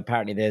excellent, although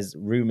apparently there's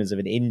rumours of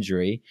an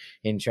injury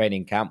in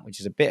training camp, which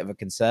is a bit of a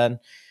concern.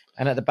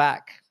 And at the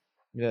back,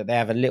 they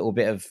have a little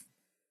bit of,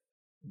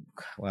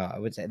 I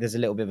would say there's a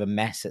little bit of a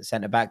mess at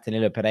centre-back.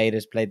 Danilo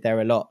Pereira's played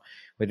there a lot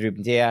with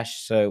Ruben Dias,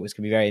 so it's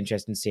going to be very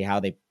interesting to see how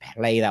they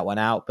play that one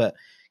out. But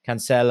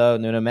Cancelo,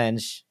 Nuno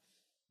Mendes,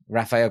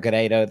 Rafael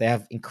Guerreiro, they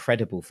have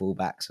incredible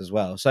fullbacks as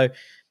well. So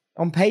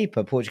on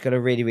paper, Portugal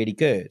are really, really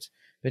good,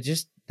 but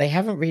just they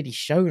haven't really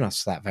shown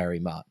us that very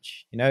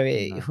much.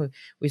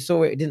 We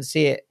saw it, didn't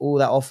see it all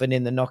that often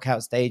in the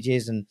knockout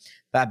stages, and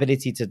that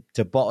ability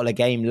to bottle a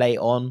game late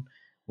on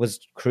was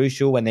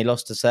crucial when they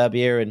lost to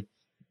Serbia and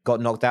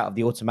got knocked out of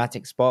the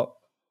automatic spot.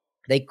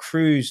 They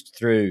cruised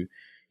through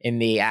in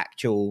the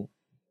actual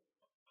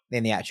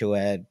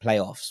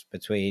playoffs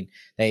between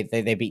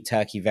they beat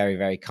Turkey very,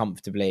 very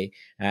comfortably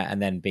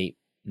and then beat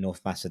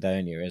North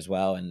Macedonia as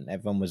well, and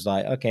everyone was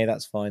like, okay,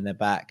 that's fine, they're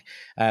back.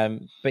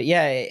 But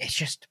yeah, it's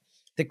just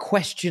the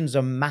questions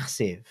are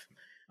massive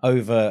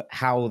over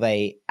how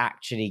they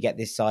actually get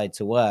this side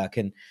to work.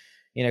 And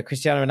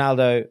Cristiano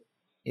Ronaldo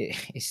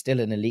is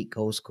still an elite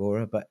goal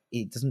scorer, but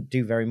he doesn't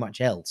do very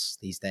much else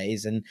these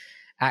days. And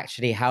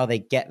actually how they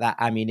get that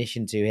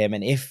ammunition to him,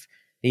 and if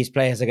these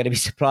players are going to be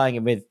supplying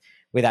him with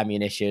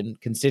ammunition,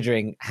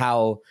 considering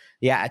how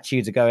the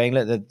attitudes are going.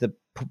 Look, the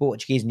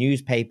Portuguese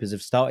newspapers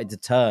have started to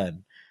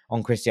turn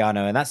on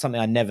Cristiano, and that's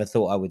something I never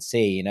thought I would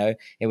see.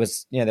 It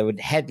was, there were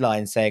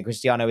headlines saying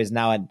Cristiano is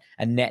now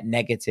a net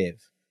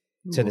negative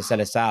to the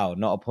Seleção,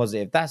 not a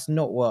positive. That's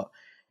not what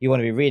you want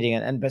to be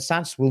reading. But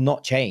Santos will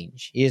not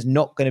change. He is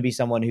not going to be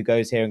someone who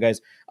goes here and goes,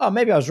 oh,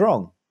 maybe I was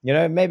wrong.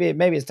 Maybe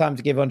it's time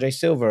to give Andre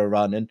Silva a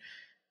run. And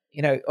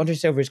Andre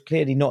Silva is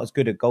clearly not as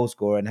good a goal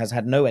scorer and has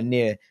had nowhere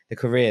near the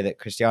career that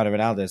Cristiano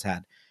Ronaldo has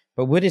had.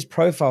 But would his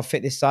profile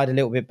fit this side a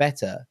little bit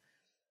better?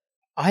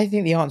 I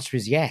think the answer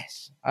is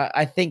yes.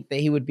 I think that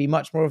he would be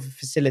much more of a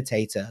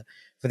facilitator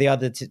for the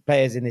other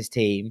players in this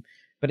team,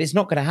 but it's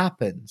not going to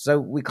happen. So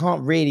we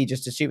can't really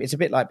just assume. It's a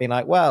bit like being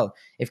like, well,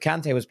 if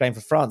Kante was playing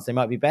for France, they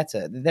might be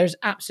better. There's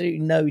absolutely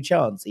no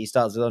chance he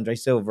starts with Andre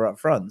Silva up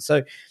front.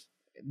 So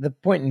the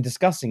point in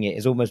discussing it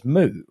is almost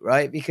moot,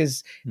 right?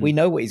 Because we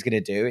know what he's going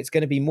to do. It's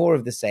going to be more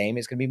of the same.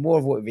 It's going to be more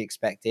of what we've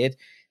expected.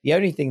 The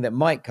only thing that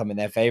might come in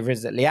their favour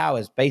is that Leao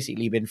has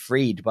basically been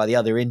freed by the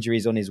other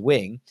injuries on his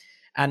wing,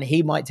 and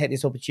he might take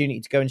this opportunity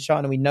to go and shine.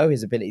 And we know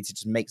his ability to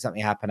just make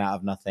something happen out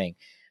of nothing.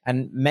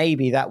 And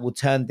maybe that will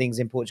turn things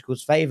in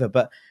Portugal's favour.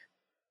 But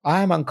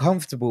I am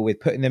uncomfortable with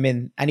putting them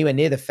in anywhere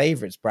near the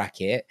favourites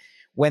bracket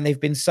when they've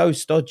been so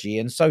stodgy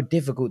and so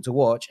difficult to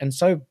watch and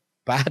so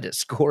bad at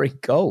scoring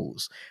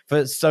goals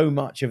for so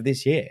much of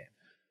this year.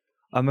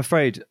 I'm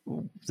afraid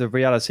the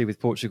reality with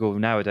Portugal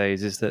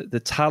nowadays is that the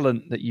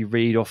talent that you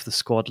read off the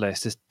squad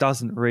list just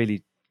doesn't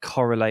really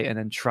correlate and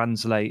then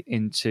translate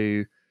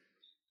into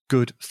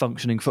good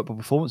functioning football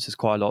performances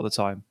quite a lot of the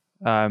time.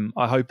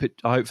 I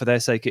hope for their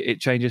sake it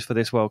changes for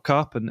this World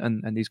Cup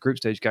and these group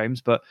stage games,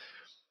 but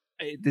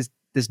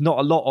there's not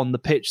a lot on the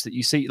pitch that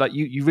you see. Like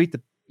you read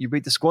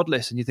the squad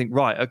list and you think,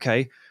 right,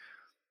 okay,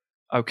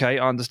 I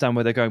understand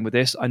where they're going with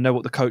this. I know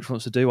what the coach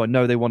wants to do. I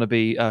know they want to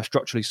be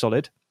structurally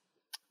solid,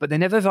 but they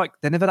never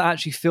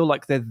actually feel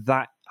like they're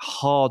that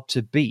hard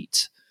to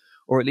beat,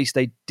 or at least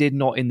they did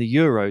not in the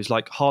Euros.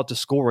 Like hard to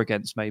score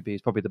against, maybe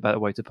is probably the better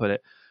way to put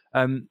it.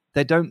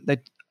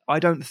 I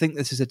don't think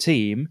this is a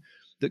team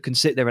that can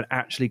sit there and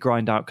actually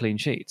grind out clean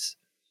sheets.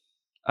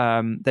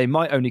 They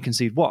might only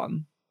concede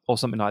one or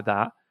something like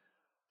that,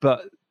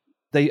 but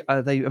they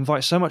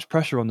invite so much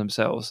pressure on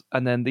themselves,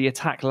 and then the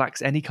attack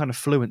lacks any kind of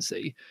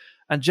fluency.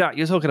 And Jack,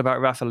 you're talking about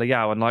Rafa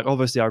Leao, and like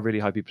obviously I really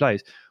hope he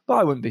plays, but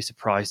I wouldn't be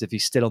surprised if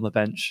he's still on the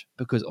bench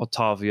because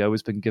Otavio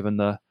has been given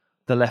the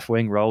left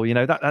wing role.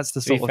 That's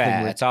the sort of thing.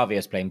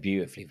 Otavio's playing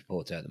beautifully for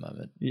Porto at the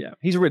moment. Yeah,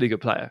 he's a really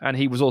good player, and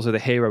he was also the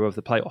hero of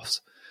the playoffs.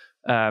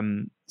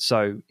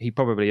 So he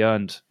probably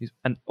earned,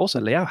 and also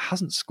Leao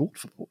hasn't scored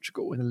for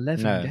Portugal in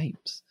 11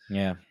 games.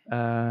 Yeah,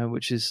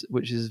 which is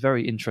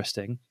very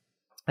interesting.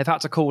 They've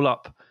had to call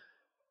up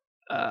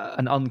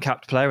an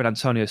uncapped player, and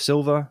Antonio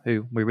Silva,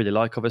 who we really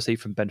like, obviously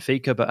from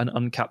Benfica, but an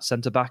uncapped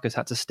centre back has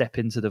had to step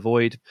into the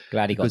void.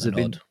 Glad he got the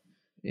nod.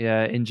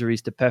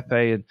 Injuries to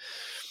Pepe, and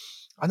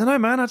I don't know,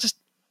 man.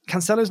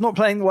 Cancelo's not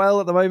playing well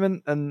at the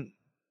moment, and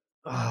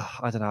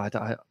I don't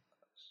know.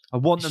 I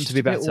want them to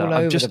be better.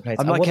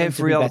 I'm like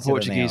every other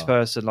Portuguese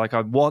person. Like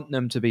I want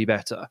them to be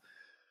better,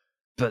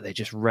 but they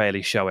just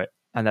rarely show it.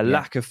 And the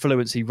lack of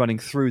fluency running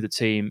through the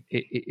team,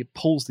 it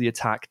pulls the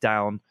attack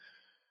down.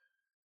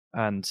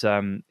 And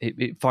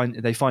they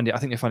find it. I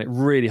think they find it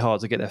really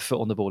hard to get their foot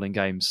on the ball in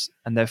games,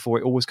 and therefore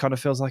it always kind of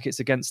feels like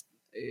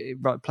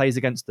it plays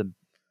against them.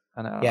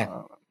 And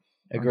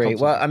agree.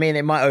 Well, I mean,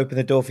 it might open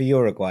the door for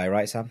Uruguay,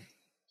 right, Sam?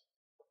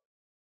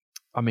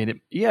 I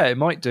mean, it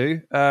might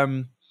do.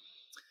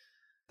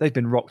 They've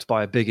been rocked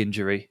by a big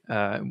injury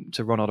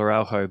to Ronald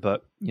Araujo,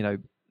 but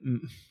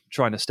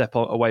trying to step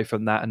away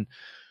from that and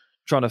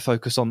trying to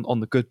focus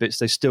on the good bits.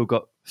 They've still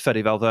got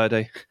Fede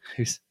Valverde,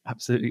 who's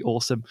absolutely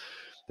awesome.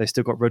 They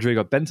still got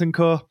Rodrigo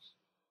Bentancur,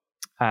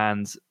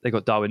 and they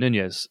got Darwin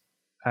Núñez.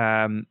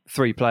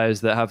 3 players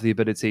that have the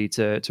ability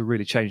to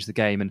really change the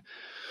game and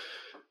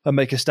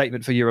make a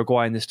statement for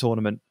Uruguay in this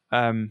tournament.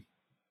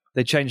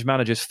 They changed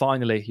managers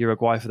finally.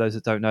 Uruguay, for those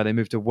that don't know, they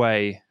moved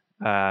away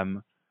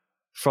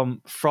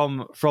from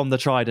the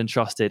tried and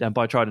trusted, and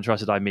by tried and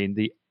trusted I mean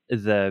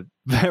the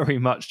very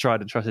much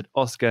tried and trusted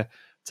Oscar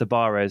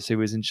Tabarez, who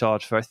was in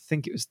charge for I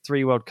think it was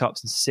 3 World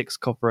Cups and 6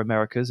 Copa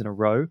Americas in a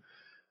row.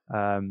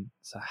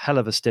 It's a hell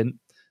of a stint.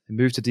 They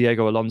moved to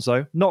Diego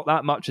Alonso. Not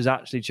that much has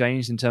actually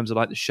changed in terms of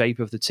like the shape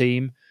of the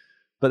team,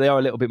 but they are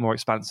a little bit more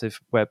expansive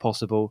where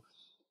possible.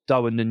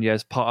 Darwin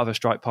Núñez, part of a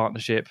strike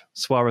partnership.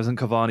 Suarez and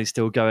Cavani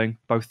still going,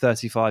 both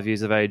 35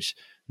 years of age.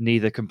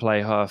 Neither can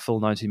play her full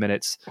 90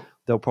 minutes.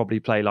 They'll probably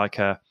play like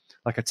a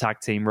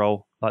tag team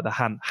role, like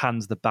the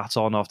hands the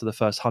baton after the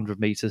first 100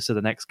 meters to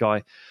the next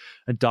guy,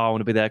 and Darwin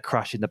will be there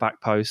crashing the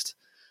back post.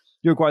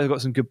 Uruguay have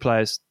got some good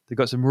players. They've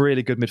got some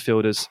really good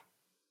midfielders.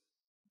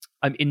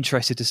 I'm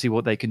interested to see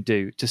what they can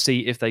do, to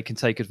see if they can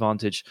take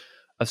advantage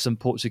of some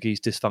Portuguese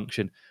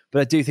dysfunction.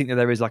 But I do think that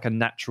there is like a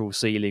natural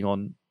ceiling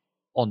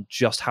on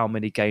just how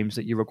many games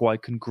that Uruguay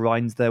can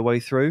grind their way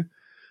through.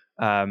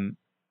 And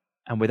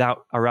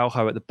without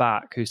Araujo at the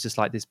back, who's just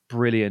like this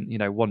brilliant,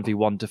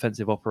 1v1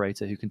 defensive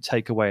operator who can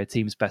take away a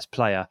team's best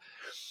player,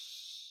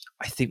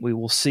 I think we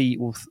will see,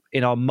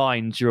 in our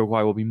minds,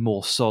 Uruguay will be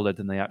more solid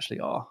than they actually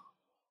are.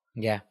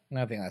 Yeah,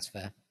 I think that's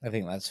fair.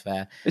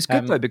 It's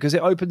good though, because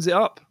it opens it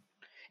up.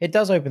 It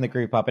does open the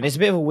group up, and it's a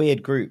bit of a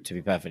weird group, to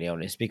be perfectly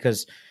honest,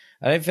 because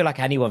I don't feel like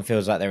anyone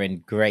feels like they're in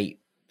great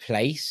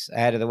place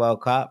ahead of the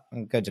World Cup.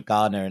 And go to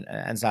Ghana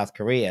and South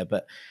Korea,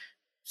 but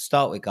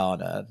start with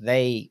Ghana.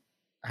 They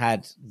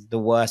had the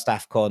worst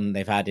AFCON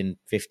they've had in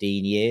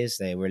 15 years.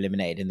 They were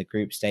eliminated in the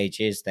group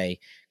stages. They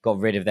got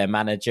rid of their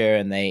manager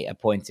and they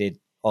appointed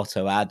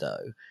Otto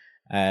Addo,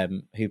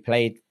 who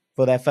played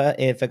for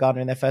Ghana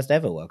in their first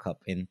ever World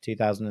Cup in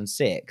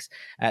 2006.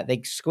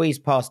 They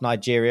squeezed past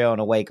Nigeria on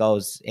away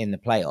goals in the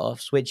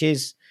playoffs, which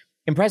is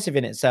impressive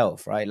in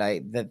itself, right?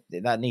 Like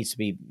that needs to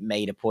be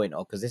made a point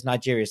of, because this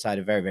Nigeria side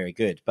are very, very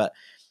good. But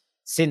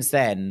since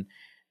then,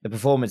 the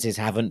performances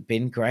haven't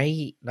been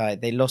great.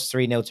 Like they lost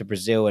 3-0 to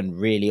Brazil and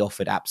really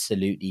offered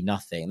absolutely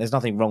nothing. There's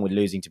nothing wrong with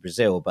losing to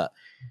Brazil, but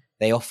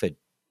they offered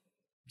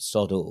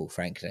sod all,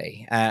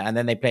 frankly. And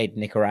then they played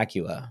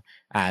Nicaragua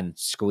and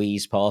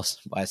squeezed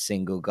past by a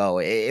single goal.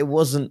 It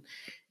wasn't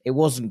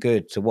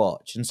good to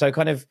watch. And so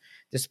kind of,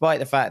 despite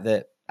the fact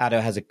that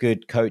Addo has a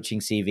good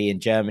coaching CV in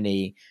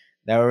Germany,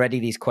 there are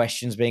already these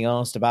questions being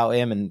asked about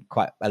him and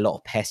quite a lot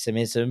of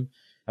pessimism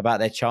about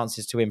their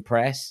chances to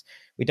impress.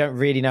 We don't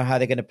really know how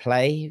they're going to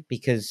play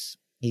because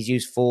he's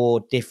used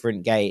four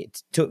different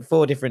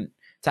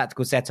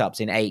tactical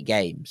setups in 8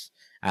 games,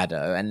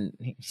 Addo, and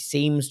he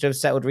seems to have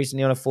settled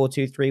recently on a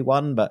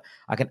 4-2-3-1, but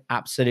I can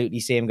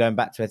absolutely see him going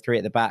back to a 3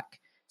 at the back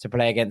to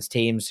play against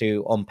teams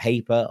who on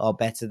paper are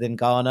better than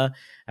Ghana.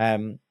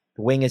 The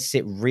wingers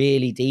sit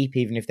really deep,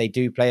 even if they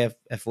do play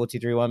a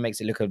 4-2-3-1, makes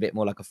it look a bit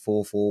more like a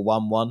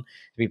 4-4-1-1, to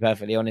be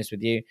perfectly honest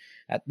with you.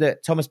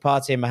 Thomas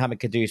Partey and Mohamed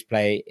Kudus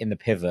play in the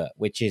pivot,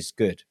 which is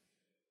good.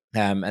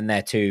 And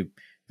they're two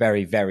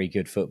very, very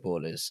good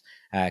footballers.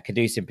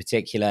 Kudus in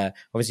particular,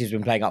 obviously he's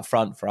been playing up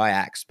front for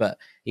Ajax, but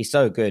he's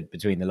so good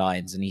between the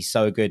lines and he's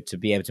so good to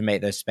be able to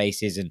make those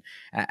spaces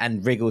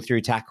and wriggle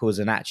through tackles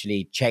and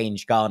actually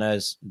change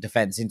Ghana's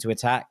defense into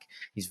attack.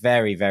 He's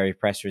very, very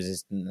press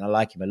resistant and I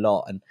like him a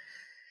lot. And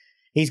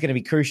he's going to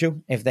be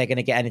crucial if they're going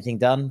to get anything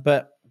done.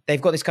 But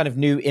they've got this kind of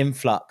new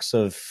influx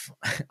of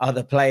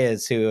other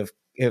players who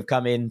have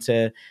come in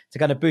to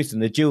kind of boost them,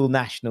 the dual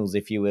nationals,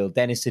 if you will.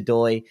 Dennis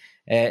Odoi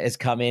has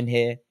come in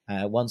here,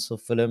 once for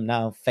Fulham,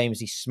 now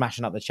famously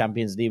smashing up the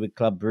Champions League with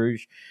Club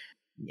Brugge.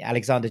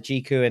 Alexander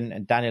Djiku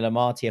and Daniel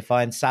Amati are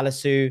fine.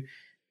 Salisu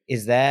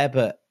is there,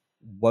 but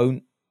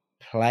won't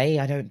play,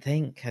 I don't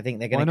think. I think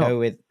they're going to go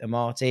with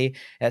Amati.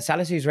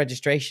 Salisu's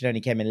registration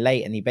only came in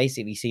late, and he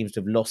basically seems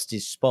to have lost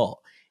his spot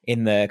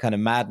in the kind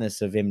of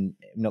madness of him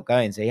not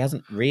going. So he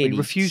hasn't really... He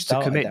refused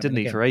to commit, didn't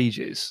he, for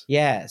ages?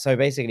 Yeah, so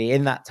basically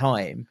in that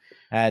time,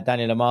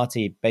 Daniel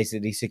Amati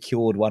basically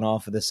secured one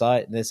half of the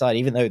side,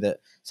 even though that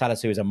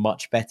Salisu is a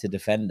much better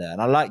defender.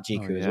 And I like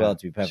Djiku as well,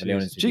 to be perfectly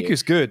honest with you.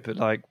 Djiku's good, but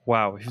like,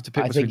 wow, if you have to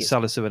pick between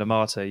Salisu and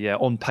Amati, yeah,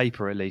 on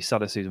paper at least,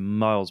 Salisu's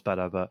miles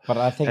better. But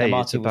I think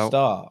Amati will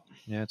start.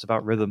 Yeah, it's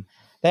about rhythm.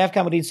 They have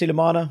Kamaldeen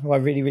Sulemana, who I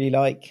really, really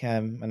like. I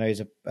know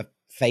he's a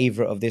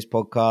favourite of this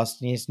podcast.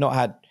 And he's not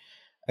had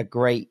a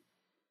great...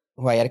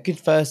 Well, he had a good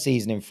first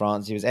season in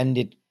France. He was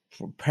ended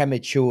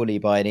prematurely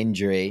by an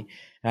injury.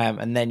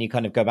 And then you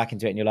kind of go back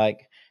into it and you're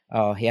like,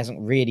 oh, he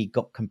hasn't really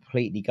got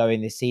completely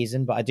going this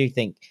season. But I do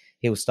think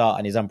he'll start,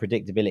 and his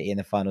unpredictability in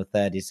the final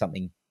third is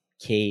something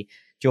key.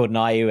 Jordan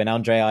Ayew and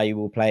Andre Ayew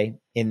will play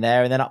in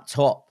there. And then up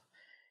top,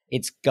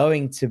 it's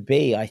going to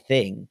be, I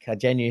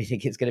genuinely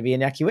think it's going to be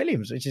Iñaki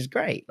Williams, which is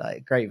great.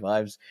 Like, great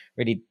vibes.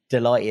 Really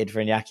delighted for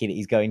Iñaki that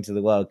he's going to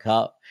the World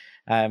Cup.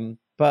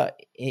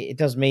 But it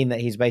does mean that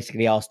he's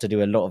basically asked to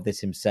do a lot of this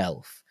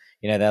himself.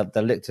 You know,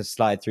 they'll look to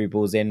slide through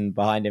balls in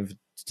behind him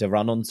to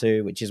run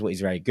onto, which is what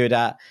he's very good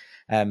at.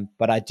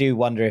 But I do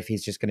wonder if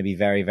he's just going to be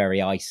very,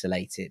 very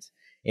isolated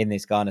in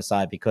this Ghana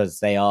side, because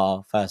they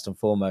are, first and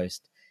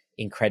foremost,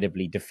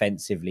 incredibly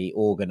defensively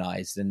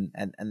organised. And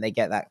they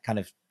get that kind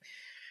of...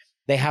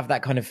 They have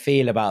that kind of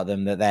feel about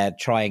them that they're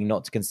trying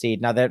not to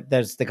concede. Now,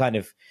 there's the kind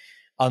of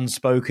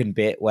unspoken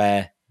bit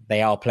where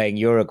they are playing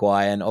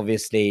Uruguay, and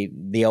obviously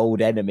the old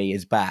enemy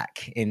is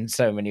back in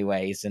so many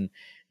ways, and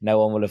no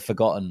one will have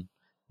forgotten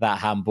that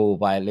handball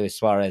by Luis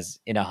Suarez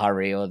in a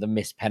hurry, or the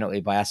missed penalty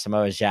by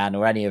Asamoah Gyan,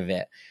 or any of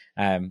it.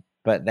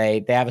 But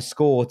they have a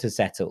score to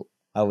settle,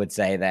 I would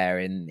say, there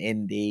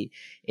in the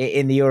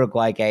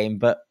Uruguay game.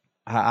 But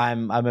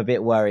I'm a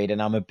bit worried,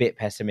 and I'm a bit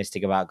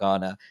pessimistic about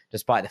Ghana,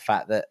 despite the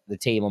fact that the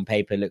team on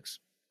paper looks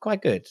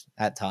quite good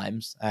at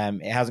times.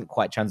 It hasn't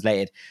quite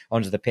translated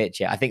onto the pitch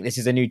yet. I think this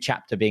is a new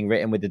chapter being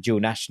written with the dual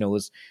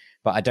nationals,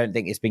 but I don't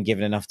think it's been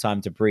given enough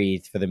time to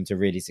breathe for them to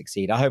really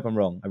succeed. I hope I'm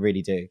wrong. I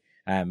really do.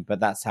 But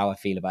that's how I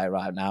feel about it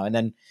right now. And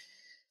then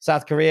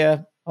South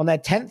Korea on their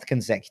 10th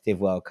consecutive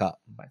World Cup,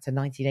 back to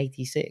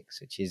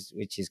 1986, which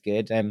is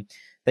good.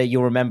 That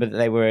you'll remember that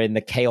they were in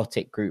the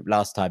chaotic group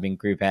last time in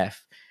Group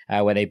F,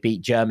 where they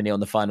beat Germany on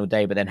the final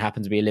day, but then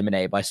happened to be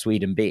eliminated by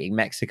Sweden beating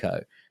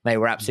Mexico. They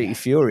were absolutely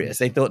furious.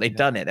 They thought they'd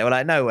done it. They were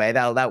like, no way,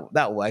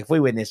 that'll work. If we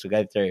win this, we'll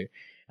go through.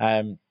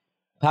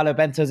 Paulo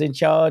Bento's in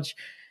charge.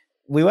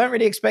 We weren't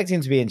really expecting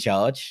him to be in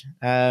charge,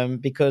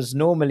 because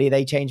normally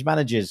they change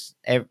managers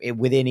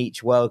within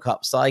each World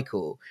Cup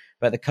cycle.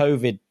 But the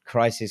COVID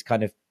crisis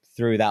kind of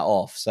threw that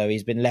off. So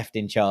he's been left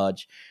in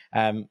charge.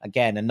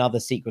 Again, another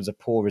sequence of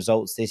poor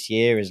results this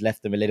year has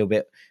left them a little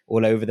bit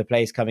all over the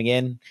place coming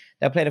in.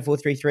 They'll play a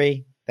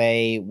 4-3-3.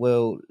 They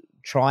will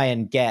try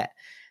and get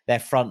their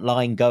front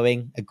line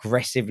going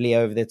aggressively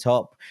over the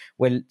top.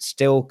 We're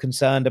still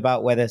concerned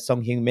about whether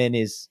Son Heung-min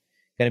is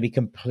going to be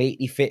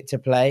completely fit to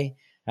play.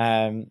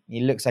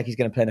 He looks like he's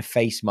going to play in a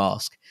face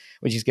mask,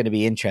 which is going to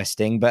be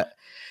interesting. But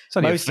it's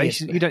only a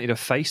face. You don't need a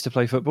face to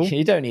play football.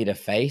 You don't need a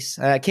face.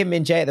 Kim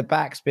Min-jae at the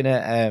back's been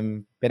at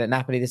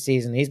Napoli this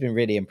season. He's been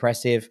really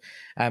impressive,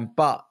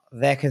 but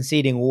they're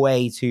conceding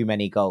way too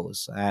many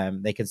goals.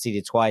 They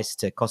conceded twice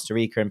to Costa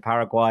Rica and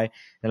Paraguay in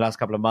the last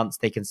couple of months.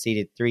 They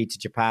conceded 3 to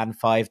Japan,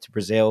 5 to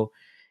Brazil.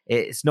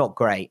 It's not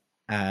great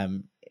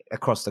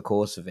across the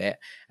course of it.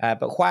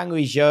 But Hwang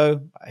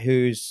Ui-jo,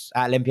 who's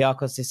at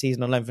Olympiacos this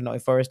season on loan for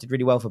Nottingham Forest, did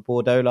really well for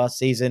Bordeaux last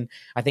season.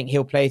 I think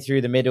he'll play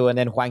through the middle, and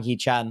then Hwang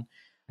Hee-chan,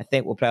 I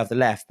think, will play off the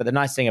left. But the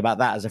nice thing about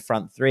that as a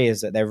front three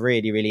is that they're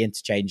really, really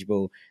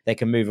interchangeable. They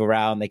can move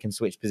around. They can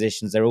switch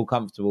positions. They're all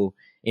comfortable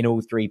in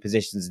all three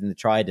positions in the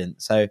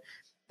trident. So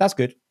that's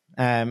good.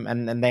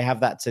 And they have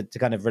that to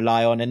kind of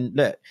rely on. And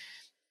look,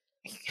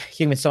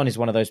 Heung-min Son is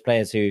one of those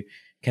players who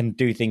can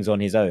do things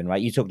on his own,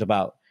 right? You talked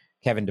about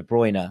Kevin De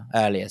Bruyne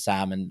earlier,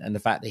 Sam, and the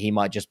fact that he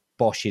might just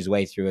bosh his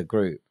way through a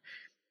group.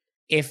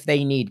 If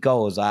they need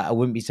goals, I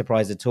wouldn't be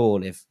surprised at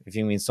all if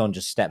Heung-min Son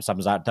just steps up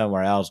and says, "Don't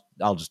worry,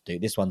 I'll just do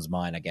this one's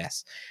mine," I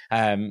guess.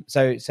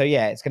 So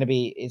yeah, it's gonna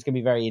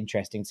be very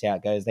interesting to see how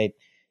it goes. They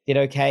did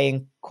okay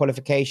in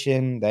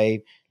qualification.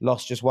 They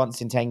lost just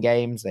once in 10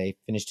 games. They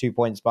finished 2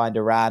 points behind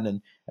Iran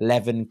and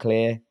 11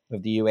 clear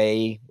of the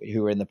UAE,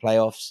 who were in the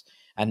playoffs.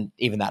 And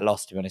even that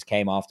loss, to be honest,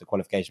 came after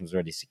qualification was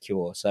already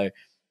secure. So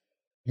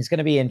it's going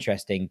to be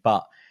interesting,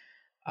 but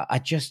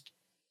I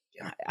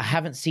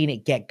haven't seen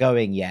it get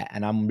going yet,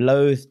 and I'm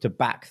loath to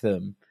back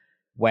them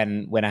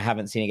when I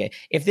haven't seen it get.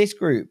 If this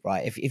group,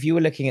 right, if you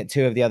were looking at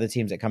two of the other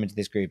teams that come into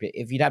this group,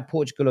 if you'd had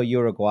Portugal or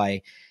Uruguay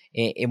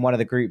in one of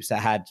the groups that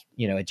had,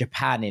 a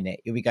Japan in it,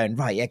 you'd be going,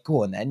 right, yeah,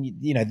 go on then.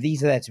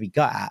 These are there to be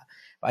got at.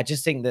 But I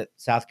just think that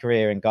South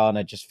Korea and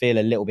Ghana just feel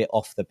a little bit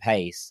off the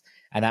pace,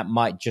 and that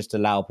might just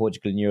allow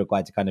Portugal and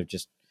Uruguay to kind of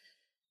just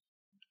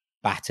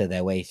batter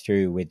their way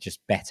through with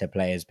just better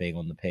players being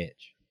on the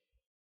pitch.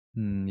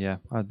 Yeah,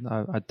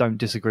 I don't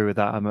disagree with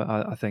that.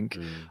 I think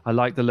I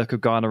like the look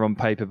of Ghana on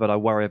paper, but I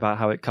worry about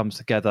how it comes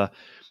together.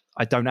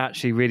 I don't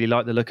actually really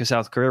like the look of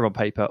South Korea on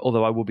paper,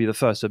 although I will be the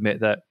first to admit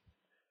that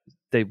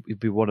they would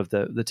be one of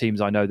the teams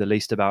I know the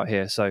least about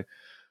here. So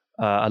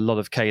a lot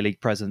of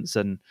K-League presence,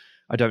 and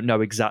I don't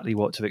know exactly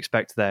what to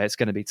expect there. It's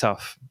going to be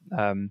tough.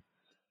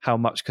 How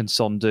much can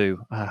Son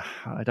do?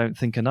 I don't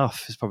think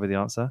enough is probably the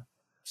answer.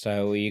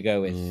 So you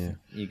go with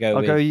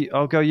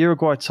I'll go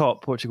Uruguay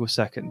top, Portugal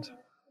second.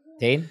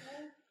 Dean?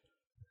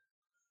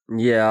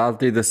 Yeah, I'll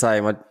do the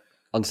same.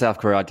 On South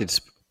Korea, I did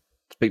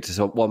speak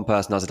to one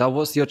person. I said,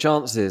 what's your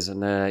chances?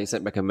 And he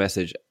sent back a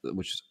message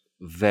which was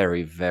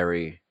very,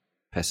 very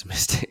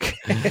pessimistic.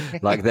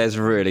 Like, there's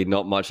really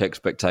not much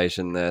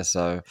expectation there.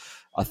 So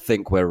I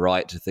think we're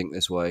right to think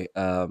this way.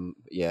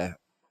 Yeah.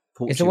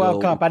 Portugal, it's a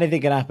World Cup.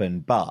 Anything can happen,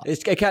 but...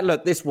 It can't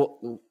look,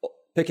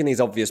 picking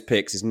these obvious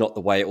picks is not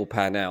the way it will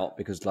pan out,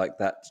 because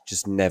that's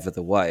just never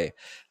the way.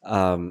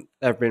 There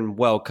have been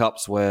World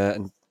Cups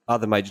and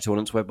other major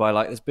tournaments whereby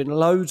there's been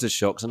loads of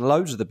shocks and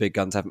loads of the big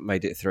guns haven't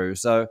made it through.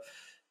 So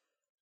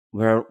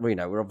we're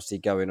obviously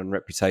going on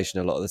reputation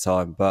a lot of the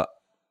time, but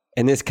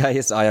in this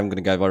case, I am going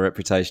to go by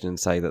reputation and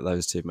say that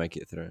those two make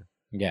it through.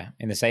 Yeah,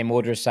 in the same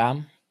order as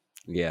Sam.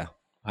 Yeah,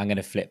 I'm going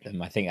to flip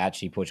them. I think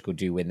actually Portugal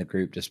do win the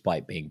group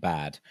despite being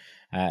bad.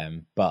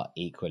 But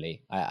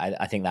equally,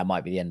 I think that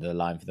might be the end of the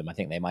line for them. I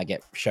think they might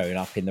get shown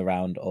up in the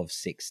round of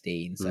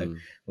 16. So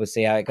we'll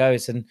see how it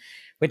goes. And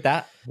with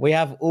that, we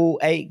have all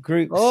 8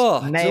 groups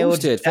nailed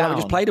down. Feel like we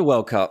just played a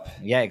World Cup.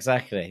 Yeah,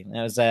 exactly.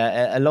 It was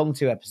a long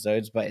 2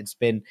 episodes, but it's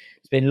been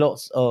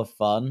lots of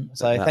fun.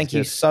 So thank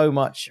you so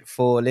much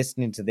for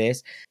listening to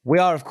this. We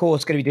are, of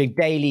course, going to be doing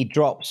daily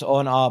drops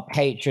on our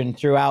Patreon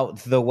throughout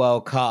the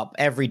World Cup.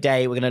 Every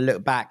day, we're going to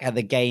look back at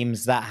the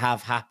games that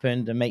have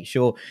happened and make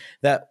sure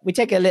that we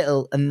take a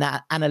little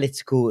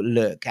analytical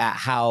look at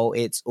how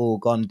it's all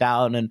gone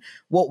down and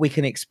what we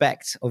can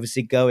expect,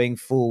 obviously, going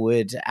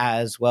forward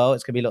as well.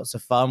 It's going to be lots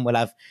of fun. We'll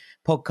have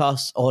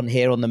podcasts on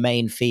here on the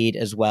main feed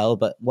as well,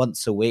 but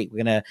once a week,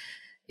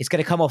 it's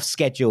going to come off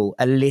schedule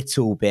a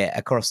little bit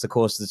across the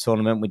course of the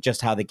tournament with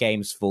just how the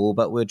games fall,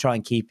 but we'll try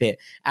and keep it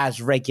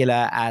as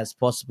regular as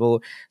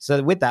possible.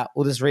 So with that,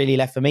 all that's really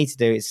left for me to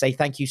do is say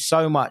thank you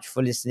so much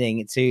for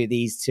listening to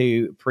these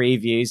 2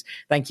 previews.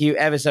 Thank you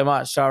ever so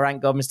much to our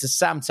rank god, Mr.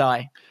 Sam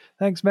Tai.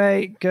 Thanks,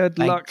 mate. Good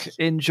luck.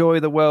 Enjoy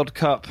the World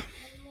Cup.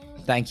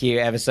 Thank you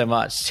ever so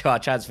much to our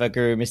transfer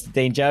guru, Mr.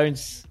 Dean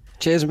Jones.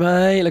 Cheers,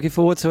 mate. Looking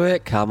forward to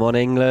it. Come on,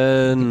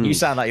 England. You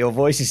sound like your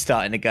voice is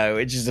starting to go,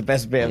 which is the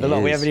best bit of the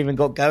lot. We haven't even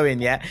got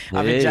going yet.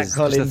 I mean, Jack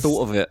Collins. Just the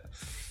thought of it.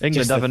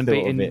 England haven't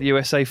beaten the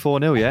USA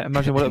 4-0 yet.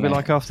 Imagine what it'll be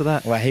like after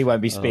that. Well, he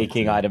won't be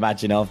speaking, I'd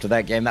imagine, after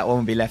that game. That one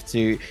will be left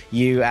to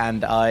you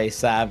and I,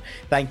 Sam.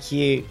 Thank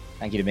you.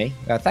 Thank you to me.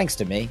 Thanks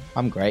to me.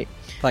 I'm great.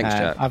 Thanks,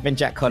 Jack. I've been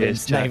Jack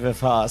Collins, Knave of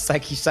Hearts.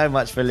 Thank you so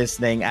much for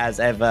listening, as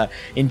ever.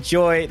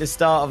 Enjoy the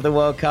start of the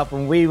World Cup,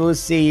 and we will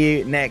see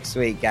you next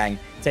week, gang.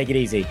 Take it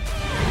easy.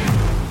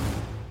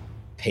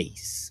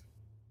 Peace.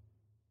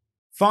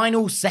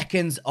 Final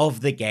seconds of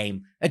the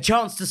game, a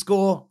chance to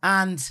score,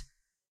 and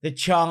the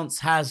chance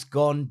has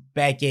gone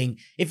begging.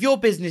 If your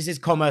business's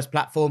commerce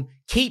platform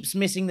keeps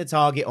missing the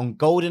target on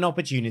golden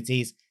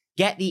opportunities,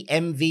 get the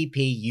MVP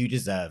you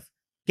deserve.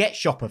 Get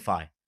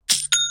Shopify.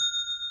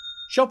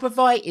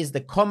 Shopify is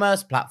the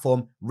commerce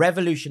platform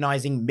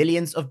revolutionizing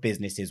millions of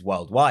businesses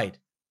worldwide.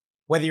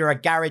 Whether you're a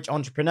garage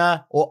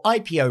entrepreneur or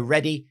IPO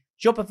ready,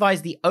 Shopify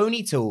is the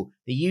only tool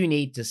that you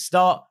need to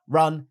start,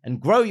 run, and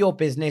grow your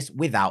business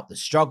without the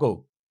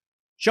struggle.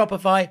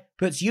 Shopify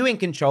puts you in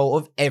control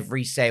of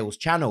every sales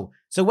channel.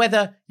 So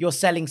whether you're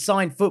selling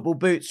signed football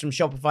boots from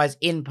Shopify's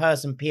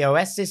in-person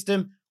POS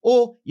system,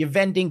 or you're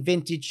vending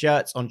vintage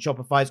shirts on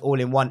Shopify's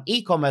all-in-one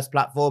e-commerce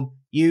platform,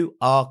 you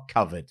are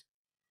covered.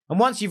 And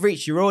once you've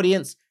reached your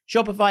audience,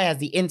 Shopify has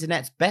the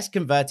internet's best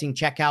converting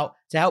checkout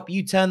to help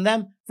you turn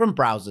them from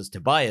browsers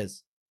to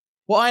buyers.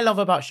 What I love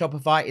about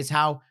Shopify is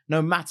how,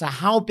 no matter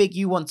how big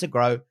you want to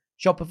grow,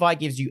 Shopify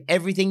gives you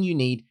everything you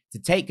need to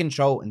take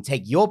control and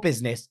take your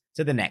business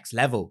to the next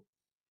level.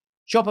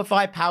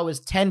 Shopify powers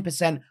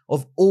 10%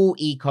 of all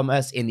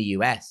e-commerce in the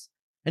US.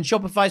 And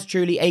Shopify is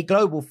truly a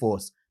global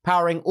force,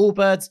 powering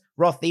Allbirds,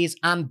 Rothy's,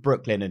 and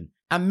Brooklinen,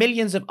 and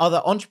millions of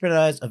other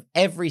entrepreneurs of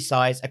every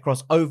size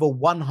across over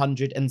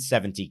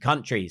 170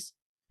 countries.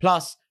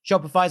 Plus,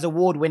 Shopify's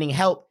award-winning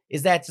help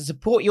is there to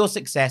support your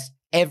success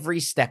every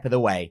step of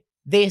the way.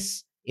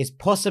 This is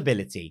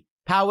Possibility,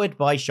 powered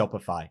by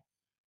Shopify.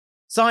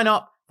 Sign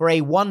up for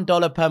a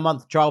 $1 per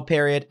month trial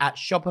period at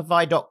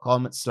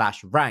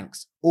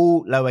shopify.com/ranks,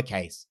 all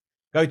lowercase.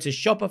 Go to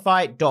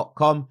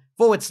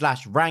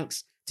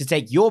shopify.com/ranks to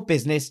take your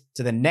business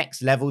to the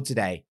next level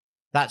today.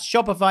 That's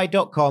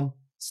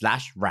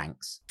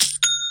shopify.com/ranks.